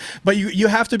saying? But you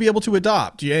have to be able to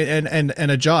adopt and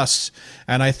adjust.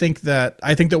 And I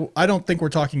don't think we're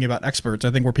talking about experts.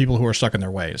 I think we're people who are stuck in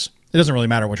their ways. It doesn't really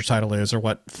matter what your title is or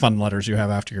what fun letters you have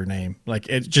after your name. Like,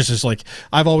 it just is like,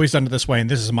 I've always done it this way, and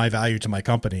this is my value to my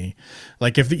company.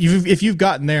 Like, if you've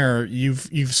gotten there,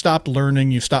 you've stopped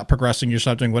learning, you've stopped progressing, you've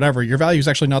stopped doing whatever, your value is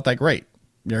actually not that great.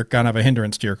 You're kind of a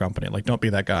hindrance to your company. Like, don't be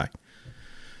that guy.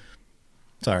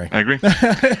 Sorry. I agree.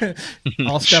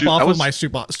 I'll step off of my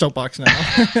soapbox now.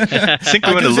 I think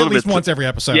we I went a do this little at least bit once every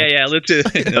episode. Yeah. Let's do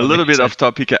it. a little bit off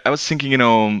topic. I was thinking,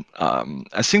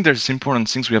 I think there's important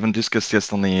things we haven't discussed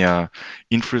yet on the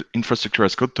infrastructure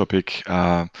as code topic.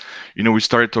 We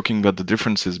started talking about the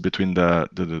differences between the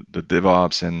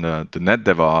DevOps and the net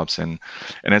DevOps, and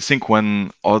I think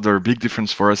one other big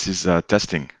difference for us is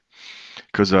testing.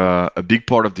 Because a big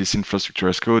part of this infrastructure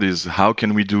as code is how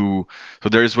can we do. So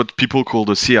there is what people call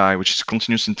the CI, which is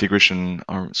continuous integration.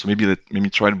 So maybe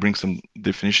try to bring some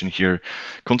definition here.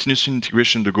 Continuous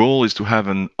integration. The goal is to have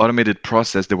an automated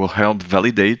process that will help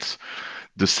validate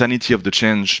the sanity of the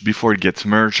change before it gets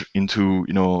merged into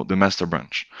the master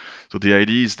branch. So the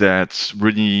idea is that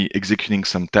really executing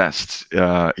some tests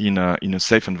in a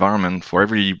safe environment for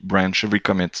every branch, every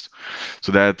commit,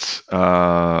 so that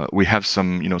we have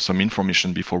some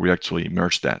information before we actually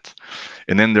merge that.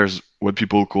 And then there's what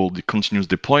people call the continuous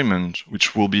deployment,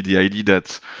 which will be the idea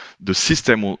that the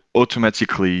system will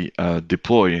automatically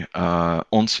deploy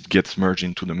once it gets merged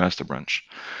into the master branch.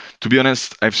 To be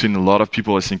honest, I've seen a lot of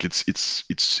people. I think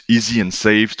it's easy and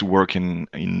safe to work in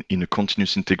a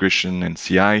continuous integration and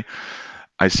CI.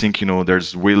 I think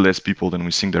there's way less people than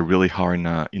we think that really are in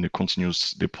a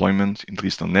continuous deployment, at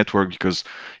least on network, because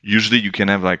usually you can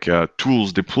have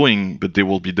tools deploying, but they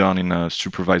will be done in a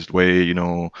supervised way,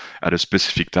 at a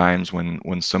specific times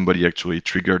when somebody actually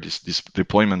triggered this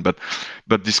deployment. But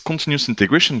this continuous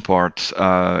integration part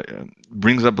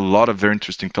brings up a lot of very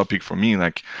interesting topic for me,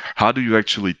 like how do you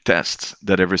actually test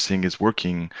that everything is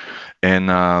working?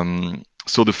 And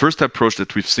so the first approach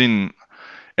that we've seen,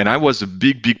 and I was a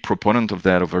big proponent of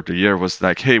that over the year, was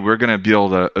like, hey, we're going to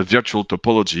build a virtual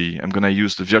topology. I'm going to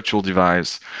use the virtual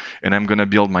device, and I'm going to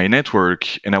build my network,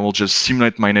 and I will just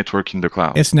simulate my network in the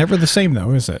cloud. It's never the same,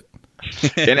 though, is it?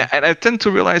 and I tend to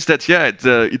realize that,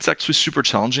 it's actually super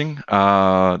challenging.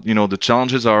 The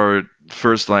challenges are,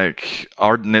 first, like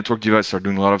our network devices are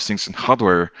doing a lot of things in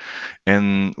hardware,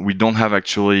 and we don't have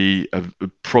actually a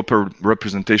proper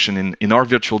representation in our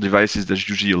virtual devices. There's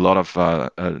usually a lot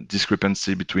of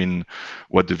discrepancy between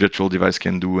what the virtual device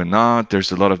can do and not.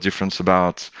 There's a lot of difference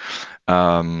about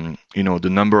the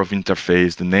number of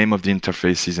interface, the name of the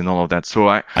interfaces, and all of that. So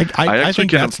I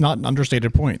think that's not an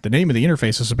understated point. The name of the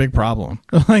interface is a big problem.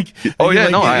 Because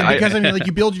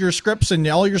you build your scripts and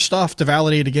all your stuff to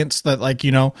validate against that.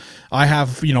 I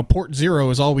have port 0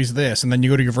 is always this, and then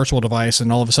you go to your virtual device,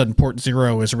 and all of a sudden port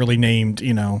 0 is really named.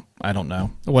 I don't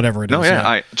know, whatever it is.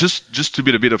 I just to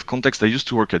build a bit of context. I used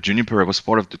to work at Juniper. I was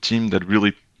part of the team that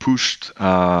really pushed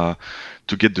to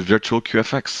get the virtual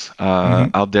QFX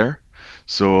out there.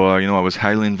 So I was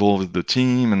highly involved with the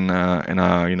team,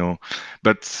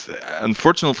 but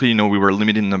unfortunately, we were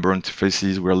limited in number of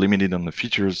interfaces, we were limited on the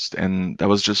features, and that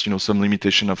was just some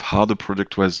limitation of how the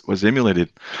product was emulated.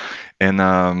 And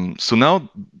so now,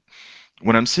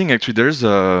 what I'm seeing, actually, there's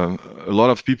a lot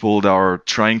of people that are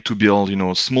trying to build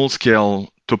small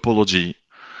scale topology,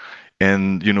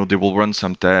 and they will run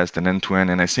some tests and end to end,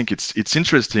 and I think it's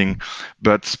interesting,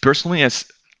 but personally,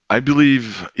 I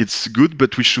believe it's good,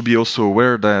 but we should be also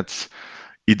aware that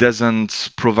it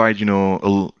doesn't provide,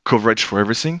 a coverage for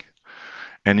everything.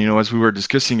 And, as we were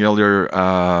discussing earlier,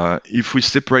 if we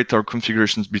separate our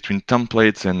configurations between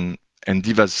templates and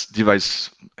device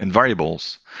and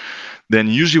variables, then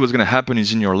usually what's going to happen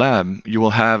is in your lab, you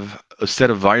will have a set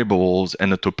of variables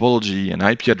and a topology and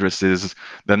IP addresses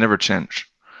that never change.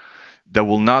 That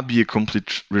will not be a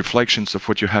complete reflection of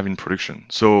what you have in production.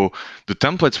 So the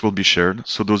templates will be shared.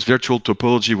 So those virtual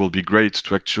topology will be great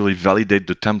to actually validate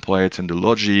the templates and the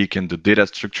logic and the data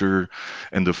structure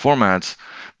and the formats.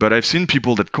 But I've seen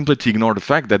people that completely ignore the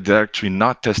fact that they're actually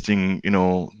not testing,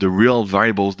 the real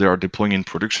variables they are deploying in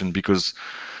production because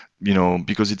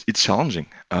it's challenging.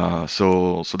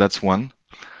 So that's one.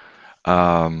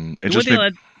 One thing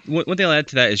I'll add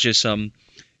to that is just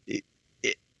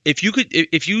if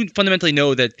you fundamentally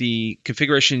know that the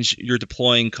configurations you're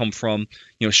deploying come from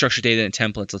structured data and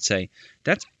templates, let's say,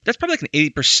 that's probably like an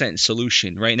 80%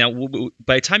 solution right now.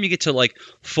 By the time you get to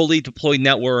fully deployed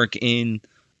network in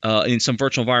some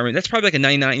virtual environment, that's probably like a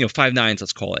 99, 5 nines,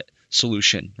 let's call it,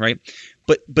 solution, right?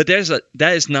 But that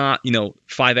is not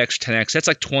 5x, 10x. That's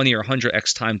like 20 or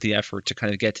 100x times the effort to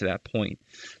kind of get to that point.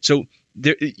 So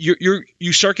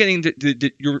you start getting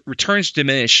your returns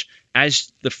diminish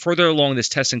as the further along this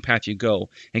testing path you go,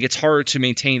 and it gets harder to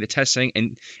maintain the testing,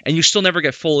 and you still never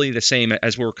get fully the same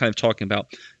as we're kind of talking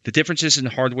about. The differences in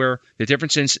hardware, the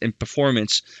differences in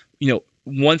performance.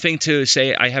 One thing to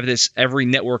say, I have this every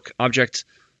network object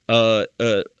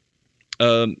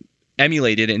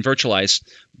emulated and virtualized.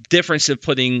 Difference of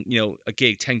putting a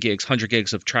gig, 10 gigs, 100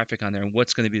 gigs of traffic on there, and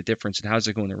what's going to be the difference, and how's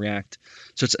it going to react?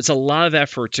 So it's a lot of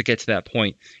effort to get to that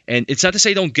point. And it's not to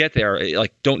say don't get there,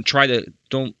 like don't try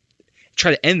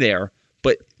to end there,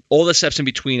 but all the steps in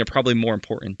between are probably more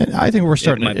important. And I think we're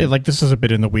starting like this is a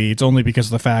bit in the weeds, only because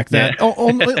of the fact that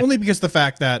only because of the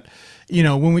fact that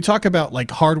when we talk about like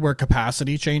hardware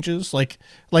capacity changes, like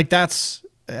that's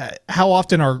how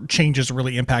often are changes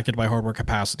really impacted by hardware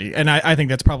capacity? And I think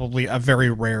that's probably a very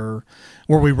rare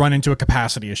where we run into a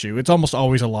capacity issue. It's almost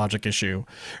always a logic issue,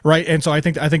 right? And so I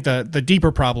think the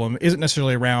deeper problem isn't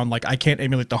necessarily around like I can't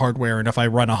emulate the hardware, and if I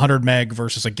run 100 meg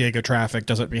versus a gig of traffic,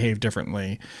 does it behave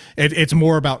differently? It's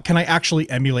more about, can I actually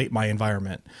emulate my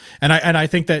environment? And I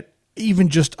think that even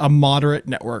just a moderate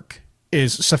network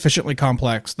is sufficiently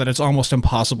complex that it's almost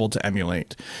impossible to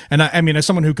emulate. And I mean, as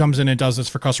someone who comes in and does this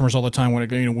for customers all the time,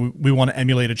 when we want to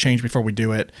emulate a change before we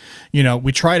do it,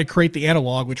 we try to create the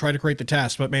analog, we try to create the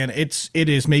test, but man, it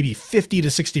is maybe 50 to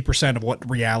 60% of what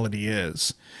reality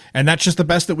is. And that's just the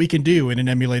best that we can do in an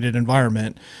emulated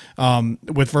environment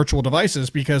with virtual devices,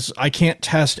 because I can't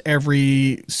test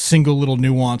every single little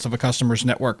nuance of a customer's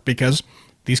network because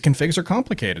these configs are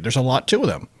complicated. There's a lot to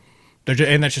them.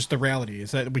 And that's just the reality, is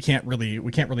that we can't really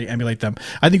emulate them.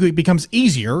 I think it becomes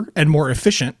easier and more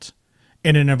efficient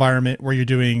in an environment where you're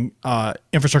doing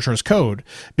infrastructure as code,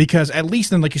 because at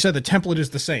least then, like you said, the template is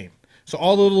the same. So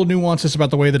all the little nuances about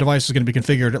the way the device is going to be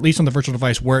configured, at least on the virtual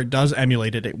device where it does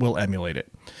emulate it, it will emulate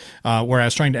it.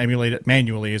 Whereas trying to emulate it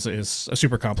manually is a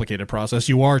super complicated process.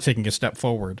 You are taking a step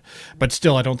forward, but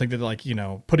still, I don't think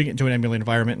that putting it into an emulated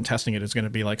environment and testing it is going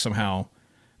to be like somehow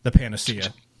the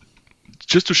panacea.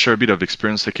 Just to share a bit of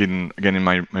experience, like in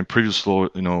my previous role,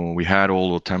 we had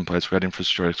all the templates, we had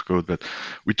infrastructure as code, but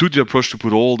we took the approach to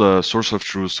put all the source of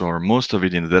truth or most of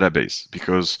it in the database,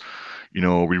 because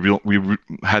we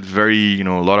had very a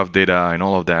lot of data and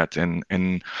all of that,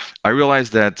 and I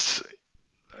realized that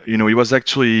it was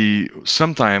actually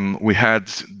sometime we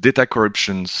had data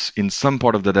corruptions in some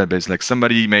part of the database, like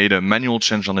somebody made a manual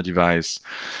change on the device,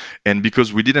 and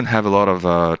because we didn't have a lot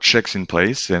of checks in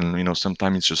place, and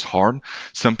sometimes it's just hard.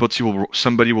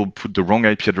 Somebody will put the wrong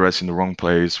IP address in the wrong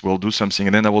place, will do something,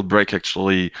 and then that will break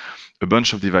actually a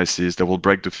bunch of devices, that will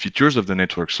break the features of the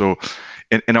network. So,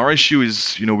 and our issue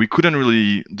is, we couldn't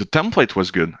really. The template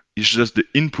was good. It's just the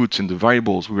inputs and the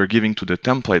variables we were giving to the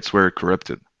templates were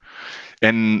corrupted.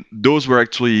 And those were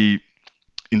actually,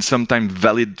 in some time,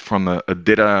 valid from a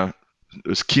data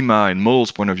schema and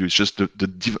models point of view. It's just the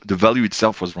value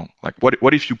itself was wrong. Like,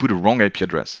 what if you put a wrong IP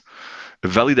address, a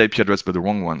valid IP address but the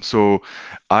wrong one? So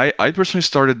I personally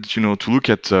started, to look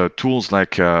at tools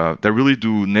like that really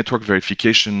do network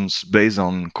verifications based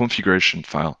on configuration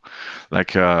file.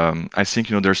 Like I think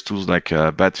there's tools like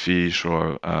Badfish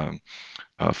or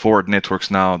Forward Networks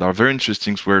now that are very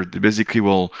interesting, where they basically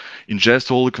will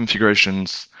ingest all the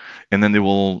configurations, and then they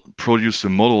will produce the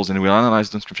models, and they will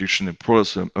analyze those configurations and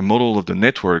produce a model of the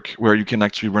network where you can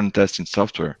actually run tests in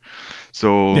software.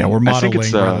 So yeah, we're modeling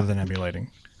rather than emulating.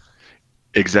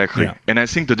 Exactly. Yeah. And I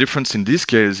think the difference in this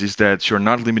case is that you're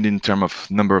not limited in terms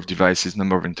of number of devices,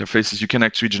 number of interfaces. You can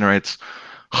actually generate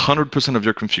 100% of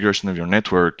your configuration of your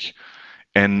network.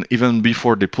 And even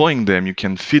before deploying them, you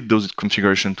can feed those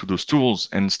configuration to those tools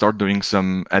and start doing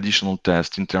some additional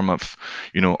tests in terms of,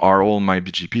 are all my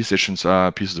BGP sessions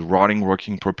up? Is the routing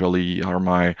working properly? Are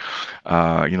my,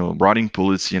 routing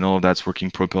policy and all of that's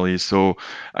working properly? So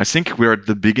I think we're at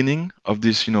the beginning of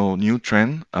this, new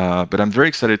trend. But I'm very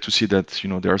excited to see that,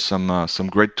 there are some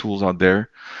great tools out there.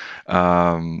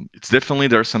 It's definitely,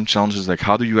 there are some challenges, like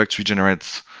how do you actually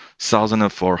generate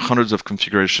thousands or hundreds of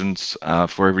configurations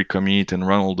for every commit and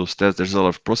run all those tests? There's a lot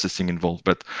of processing involved,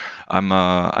 but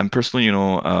I'm personally,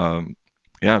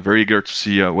 very eager to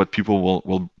see what people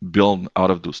will build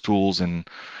out of those tools, and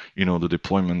the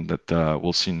deployment that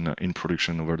we'll see in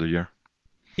production over the year.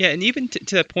 Yeah, and even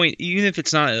to that point, even if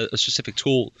it's not a specific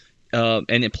tool,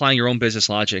 and applying your own business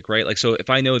logic, right? Like, so if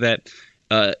I know that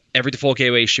every default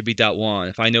gateway should be .1.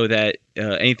 If I know that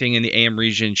anything in the AM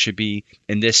region should be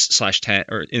in this /10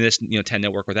 or in this 10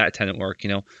 network or that 10 network,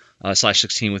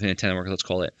 /16 within a 10 network, let's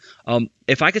call it.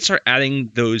 If I could start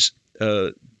adding those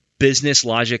business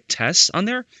logic tests on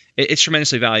there, it's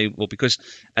tremendously valuable, because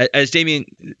as Damien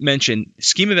mentioned,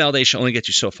 schema validation only gets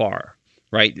you so far,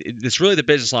 right? It's really the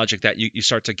business logic that you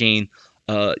start to gain.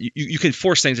 You can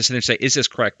force things to sit there and say, is this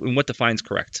correct? And what defines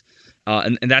correct?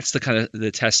 And that's the kind of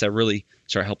the tests that really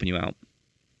start helping you out.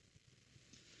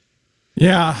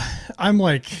 Yeah, I'm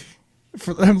like,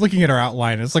 I'm looking at our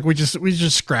outline. It's like we're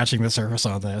just scratching the surface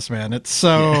on this, man. It's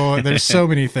so there's so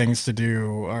many things to do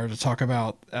or to talk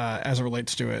about as it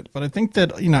relates to it. But I think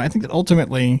that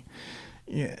ultimately,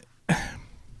 yeah,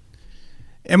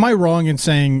 am I wrong in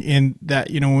saying in that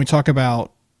when we talk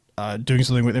about doing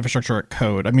something with infrastructure as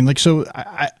code? I mean, like, so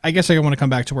I guess I want to come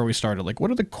back to where we started. Like,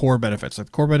 what are the core benefits? Like,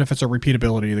 the core benefits are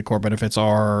repeatability. The core benefits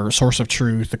are source of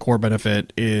truth. The core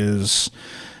benefit is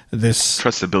this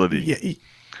trustability. Yeah.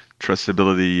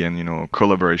 Trustability and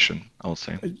collaboration, I'll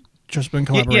say. Just been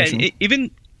collaboration. Yeah, even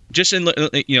just in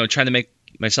trying to make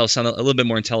myself sound a little bit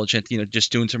more intelligent.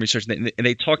 Just doing some research, and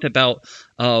they talked about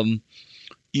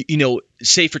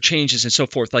safer changes and so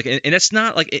forth. Like, and that's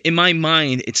not like in my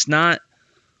mind, it's not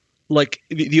like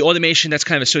the automation that's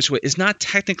kind of associated with is not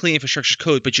technically infrastructure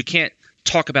code, but you can't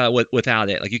talk about it without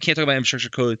it. Like, you can't talk about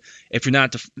infrastructure code if you're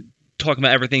not talking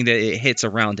about everything that it hits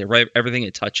around it, right? Everything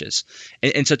it touches.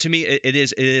 And so to me, it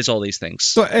is all these things.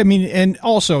 So, I mean, and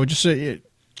also just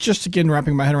again,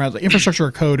 wrapping my head around, the infrastructure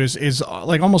as code is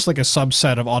like almost like a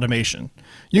subset of automation.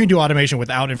 You can do automation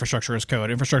without infrastructure as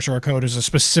code. Infrastructure as code is a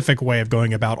specific way of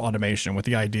going about automation with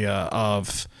the idea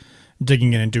of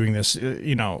digging in and doing this,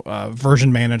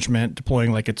 version management,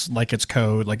 deploying like it's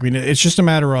code. Like, I mean, it's just a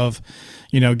matter of,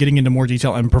 getting into more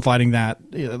detail and providing that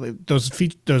those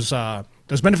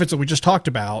benefits that we just talked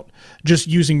about, just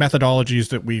using methodologies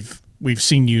that we've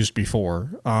seen used before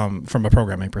from a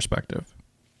programming perspective.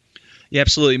 Yeah,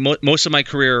 absolutely. Most of my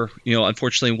career,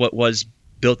 unfortunately, what was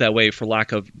built that way for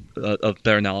lack of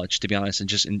better knowledge, to be honest, and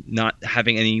just not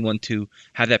having anyone to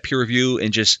have that peer review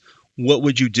and just what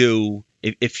would you do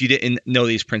if you didn't know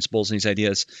these principles and these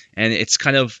ideas. And it's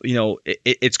kind of,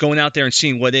 it's going out there and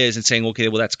seeing what is and saying, okay,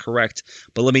 well, that's correct,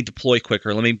 but let me deploy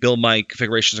quicker. Let me build my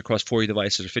configurations across 40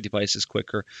 devices or 50 devices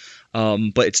quicker.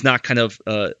 But it's not kind of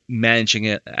managing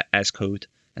it as code.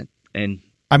 And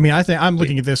I mean, I'm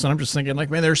looking at this and I'm just thinking, like,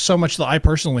 man, there's so much that I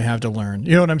personally have to learn.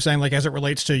 You know what I'm saying? Like, as it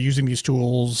relates to using these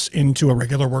tools into a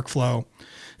regular workflow,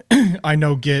 I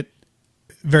know Git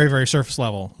very, very surface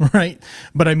level, right?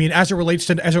 But I mean, as it relates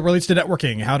to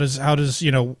networking, how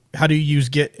do you use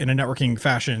Git in a networking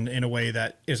fashion in a way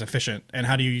that is efficient? And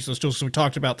how do you use those tools? So we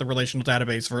talked about the relational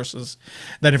database versus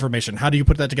that information. How do you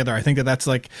put that together? I think that's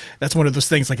one of those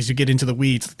things, like, as you get into the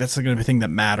weeds, that's going to be a thing that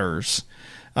matters.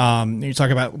 You talk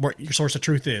about what your source of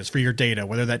truth is for your data,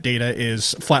 whether that data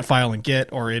is flat file in Git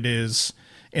or it is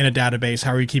in a database.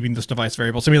 How are you keeping this device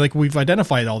variables? I mean, like, we've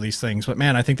identified all these things, but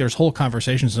man, I think there's whole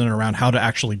conversations in and around how to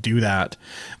actually do that,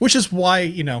 which is why,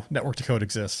 Network to Code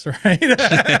exists, right?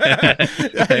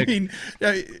 I mean,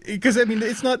 because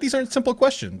these aren't simple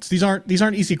questions. These aren't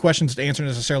easy questions to answer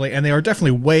necessarily, and they are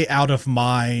definitely way out of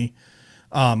my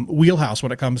wheelhouse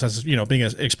when it comes as, being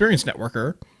an experienced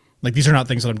networker. Like, these are not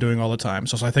things that I'm doing all the time.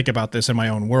 So I think about this in my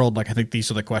own world. Like, I think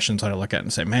these are the questions that I look at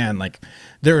and say, man, like,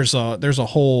 there's a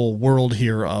whole world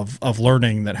here of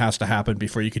learning that has to happen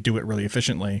before you could do it really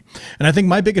efficiently. And I think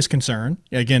my biggest concern,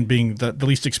 again, being the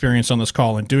least experienced on this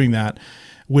call and doing that,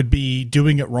 would be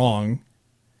doing it wrong.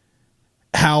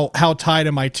 How tied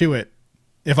am I to it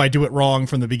if I do it wrong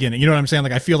from the beginning? You know what I'm saying?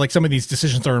 Like, I feel like some of these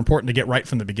decisions are important to get right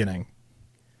from the beginning.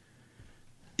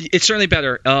 It's certainly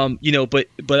better,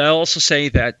 but I also say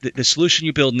that the solution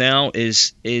you build now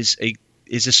is a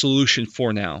solution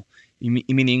for now.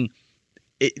 Meaning,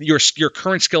 your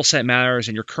current skill set matters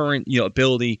and your current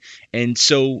ability, and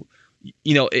so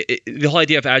the whole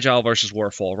idea of agile versus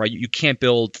waterfall, right? You can't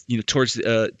build towards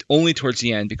only towards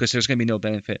the end because there's going to be no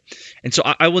benefit, and so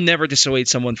I will never dissuade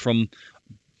someone from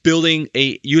running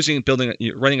a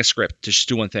script to just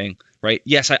do one thing, right?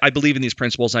 Yes, I believe in these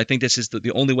principles, and I think this is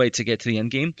the only way to get to the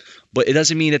end game. But it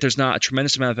doesn't mean that there's not a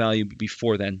tremendous amount of value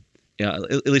before then. Yeah,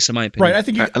 at least in my opinion. Right. I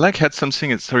think I like had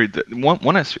something.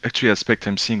 One actually aspect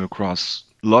I'm seeing across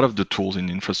a lot of the tools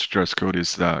in infrastructure as code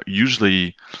is that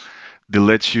usually they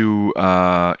let you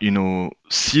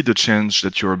see the change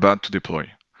that you're about to deploy,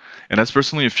 and that's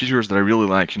personally a feature that I really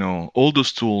like. All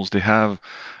those tools, they have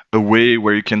a way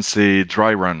where you can say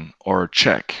dry run or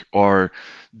check or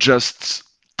just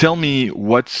tell me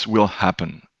what will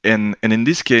happen. And in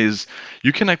this case,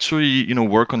 you can actually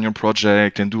work on your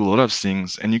project and do a lot of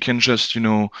things, and you can just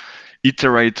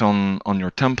iterate on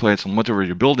your templates, on whatever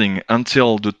you're building,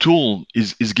 until the tool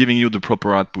is giving you the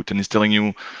proper output and is telling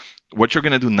you what you're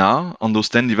going to do now on those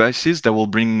 10 devices that will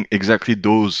bring exactly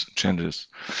those changes.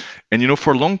 And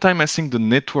for a long time, I think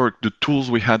the tools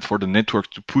we had for the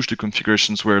network to push the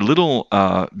configurations were a little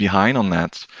behind on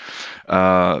that.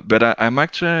 But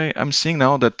I'm seeing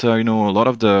now that a lot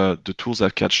of the tools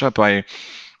have catch up. I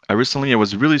recently I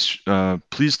was really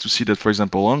pleased to see that, for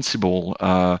example,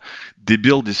 Ansible, they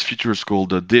build these features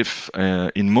called diff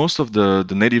in most of the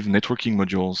native networking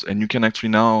modules, and you can actually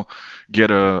now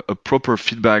get a proper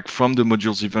feedback from the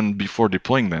modules even before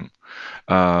deploying them.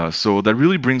 So that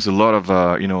really brings a lot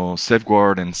of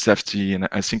safeguard and safety, and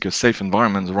I think a safe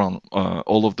environment around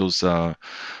all of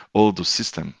those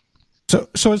systems.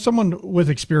 So as someone with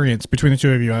experience between the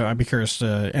two of you, I'd be curious,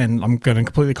 and I'm going to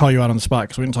completely call you out on the spot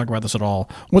because we didn't talk about this at all.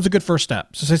 What's a good first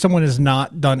step? So say someone has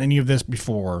not done any of this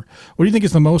before. What do you think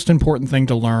is the most important thing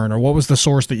to learn, or what was the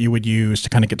source that you would use to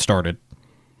kind of get started?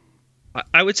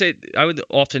 I would say I would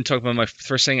often talk about my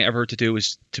first thing ever to do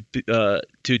is to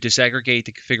disaggregate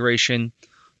the configuration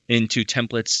into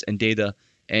templates and data,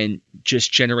 and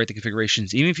just generate the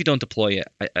configurations, even if you don't deploy it.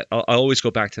 I always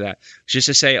go back to that, just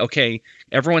to say, okay,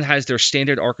 everyone has their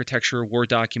standard architecture Word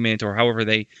document or however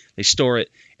they store it,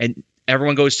 and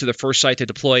everyone goes to the first site to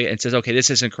deploy it and says, okay, this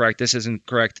isn't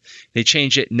correct. They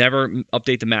change it, never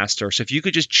update the master. So if you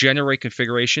could just generate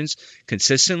configurations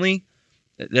consistently,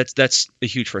 that's a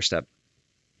huge first step.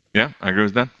 Yeah, I agree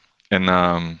with that.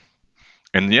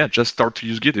 And yeah, just start to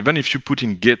use Git. Even if you put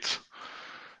in Git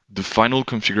the final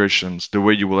configurations, the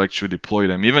way you will actually deploy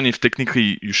them, even if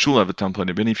technically you should have a template,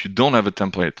 even if you don't have a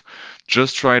template,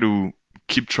 just try to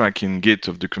keep track in Git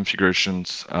of the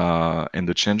configurations and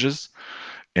the changes,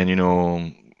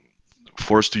 and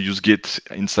forced to use Git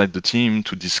inside the team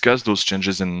to discuss those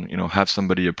changes and have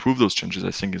somebody approve those changes.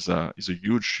 I think is a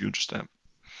huge step.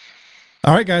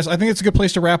 All right, guys, I think it's a good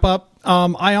place to wrap up.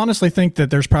 I honestly think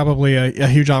that there's probably a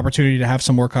huge opportunity to have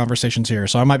some more conversations here.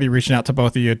 So I might be reaching out to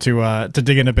both of you to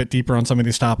dig in a bit deeper on some of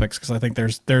these topics, because I think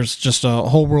there's just a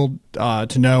whole world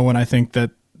to know. And I think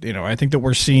that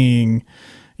we're seeing,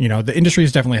 the industry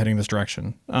is definitely heading this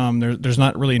direction. There's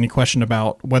not really any question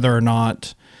about whether or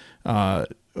not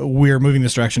we're moving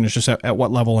this direction. It's just at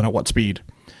what level and at what speed.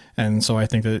 And so I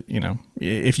think that,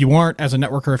 if you aren't, as a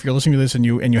networker, if you're listening to this and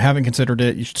you haven't considered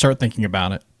it, you should start thinking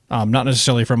about it. Not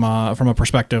necessarily from a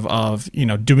perspective of,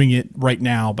 doing it right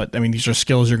now, but I mean, these are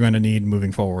skills you're going to need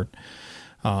moving forward.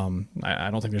 I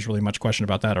don't think there's really much question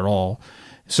about that at all.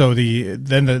 So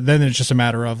then it's just a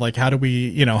matter of like, how do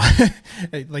we,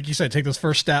 like you said, take those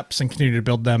first steps and continue to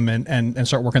build them and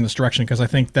start working in this direction. Because I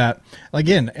think that,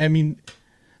 again, I mean,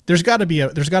 there's got to be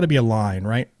a line,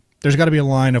 right? There's got to be a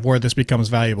line of where this becomes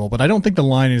valuable, but I don't think the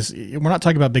line is. We're not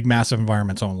talking about big, massive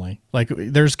environments only. Like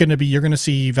you're going to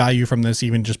see value from this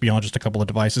even just beyond just a couple of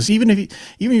devices. Even if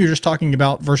you're just talking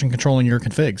about version controlling your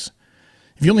configs.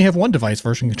 If you only have one device,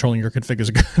 version controlling your config is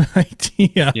a good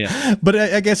idea. Yeah. But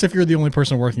I guess if you're the only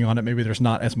person working on it, maybe there's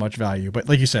not as much value. But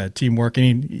like you said, teamwork,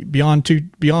 beyond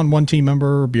one team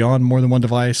member, beyond more than one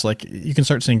device, like you can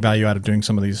start seeing value out of doing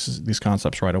some of these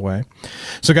concepts right away.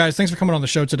 So guys, thanks for coming on the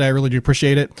show today. I really do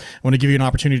appreciate it. I want to give you an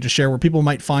opportunity to share where people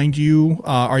might find you.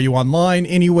 Are you online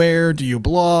anywhere? Do you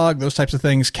blog? Those types of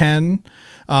things. Ken,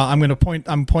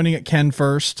 I'm pointing at Ken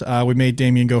first. We made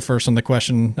Damien go first on the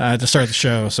question to start the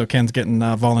show, so Ken's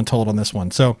getting voluntold on this one.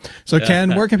 So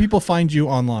Ken, where can people find you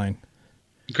online?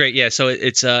 Great, yeah. So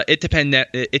it's it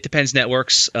depends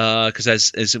networks, because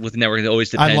as with networking, it always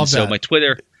depends. I love that. So my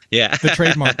Twitter, yeah, the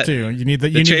trademark too. You need the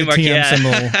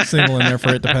TM symbol in there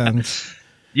for it depends.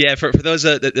 Yeah, for those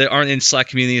that aren't in Slack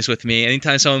communities with me,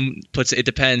 anytime someone puts it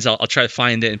depends, I'll try to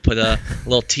find it and put a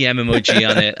little TM emoji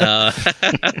on it.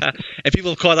 And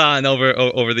people have caught on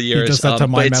over the years. He does that to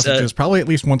my messages probably at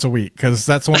least once a week, because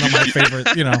that's one of my favorite.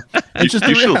 It's just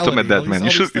you should automate that, man. You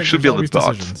should be able to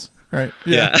talk. Right.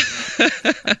 Yeah.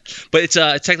 But it's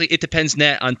technically It Depends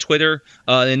Net on Twitter.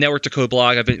 The Network to Code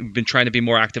blog. I've been trying to be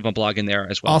more active on blogging there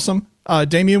as well. Awesome.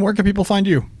 Damien, where can people find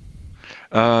you?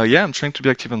 I'm trying to be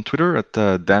active on Twitter at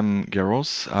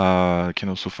damgarros. You can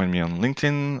also find me on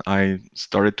LinkedIn. I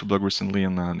started to blog recently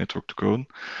on Network to Code.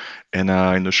 And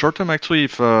in the short term, actually,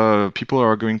 if people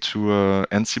are going to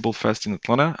Ansible Fest in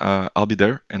Atlanta, I'll be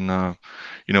there. And,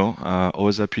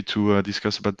 always happy to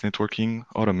discuss about networking,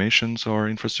 automations, or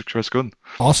infrastructure as code.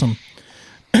 Awesome.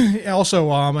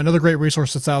 Also, another great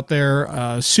resource that's out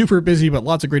there, super busy, but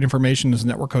lots of great information, is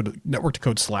Network to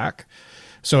Code Slack.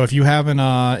 So if you haven't,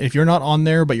 if you're not on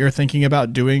there, but you're thinking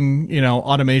about doing,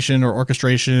 automation or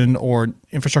orchestration or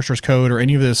infrastructure as code or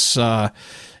any of this,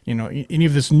 any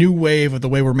of this new wave of the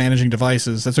way we're managing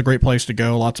devices, that's a great place to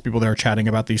go. Lots of people there are chatting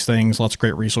about these things, lots of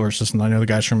great resources. And I know the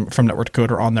guys from Network to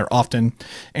Code are on there often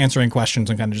answering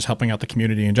questions and kind of just helping out the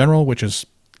community in general, which is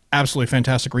absolutely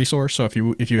fantastic resource. So if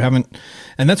you haven't,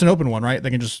 and that's an open one, right?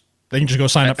 They can just go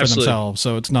sign up for themselves.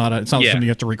 So it's not something you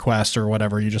have to request or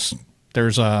whatever. You go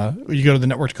to the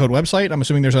Network to Code website. I'm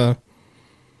assuming there's a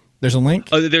There's a link.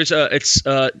 It's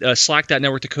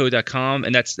slack.networktocode.com,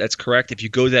 and that's correct. If you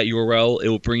go to that URL, it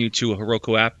will bring you to a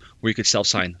Heroku app where you could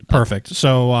self-sign. Perfect.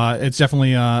 So it's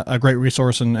definitely a great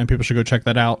resource, and people should go check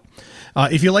that out.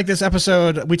 If you like this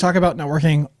episode, we talk about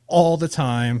networking all the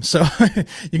time. So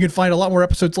you can find a lot more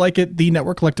episodes like it,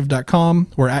 thenetworkcollective.com.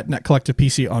 We're at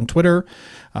NetCollectivePC on Twitter.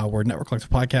 We're Network Collective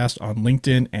Podcast on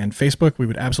LinkedIn and Facebook. We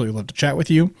would absolutely love to chat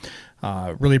with you.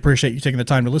 Really appreciate you taking the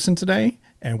time to listen today,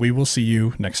 and we will see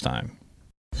you next time.